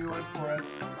gonna do it for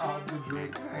us on the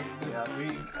drink tank this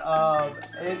week.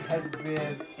 It has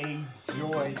been a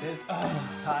joy. This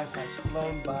time has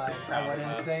flown by. I want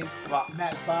to thank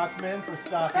Matt Bachman for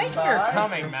stopping Thank you by. for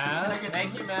coming, man. Can I get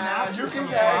Thank some you, snaps Matt. You or can some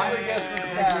actually fries? get some Thank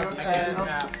you. snaps. Thank you.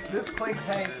 And this clink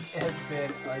tank has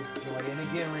been a joy. And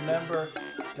again, remember,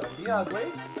 don't be ugly.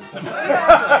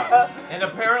 And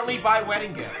apparently buy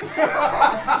wedding gifts.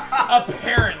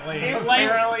 Apparently,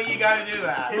 Apparently you gotta do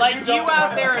that. like you you don't out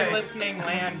wanna there in pay. listening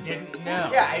land didn't know.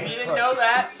 Yeah, if you didn't know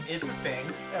that, it's a thing.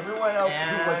 Everyone else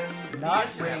And who was not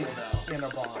raised in a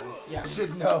barn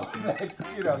should know that,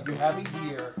 you know, you have a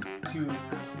year to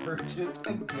purchase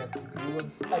a gift. You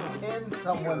attend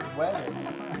someone's wedding.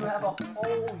 You have a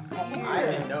whole year. I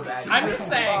didn't know that. I'm just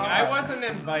saying, I wasn't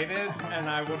invited, and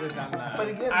I would have done that. But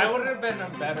again, I this would is- have been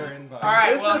a better invite. All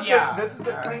right, This is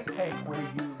the Clink Take where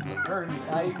you learn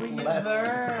life lessons.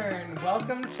 Learn.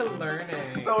 Welcome to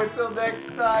learning. So until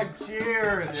next time,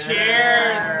 cheers.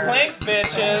 Cheers. Clink,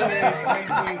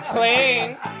 bitches.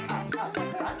 Clink.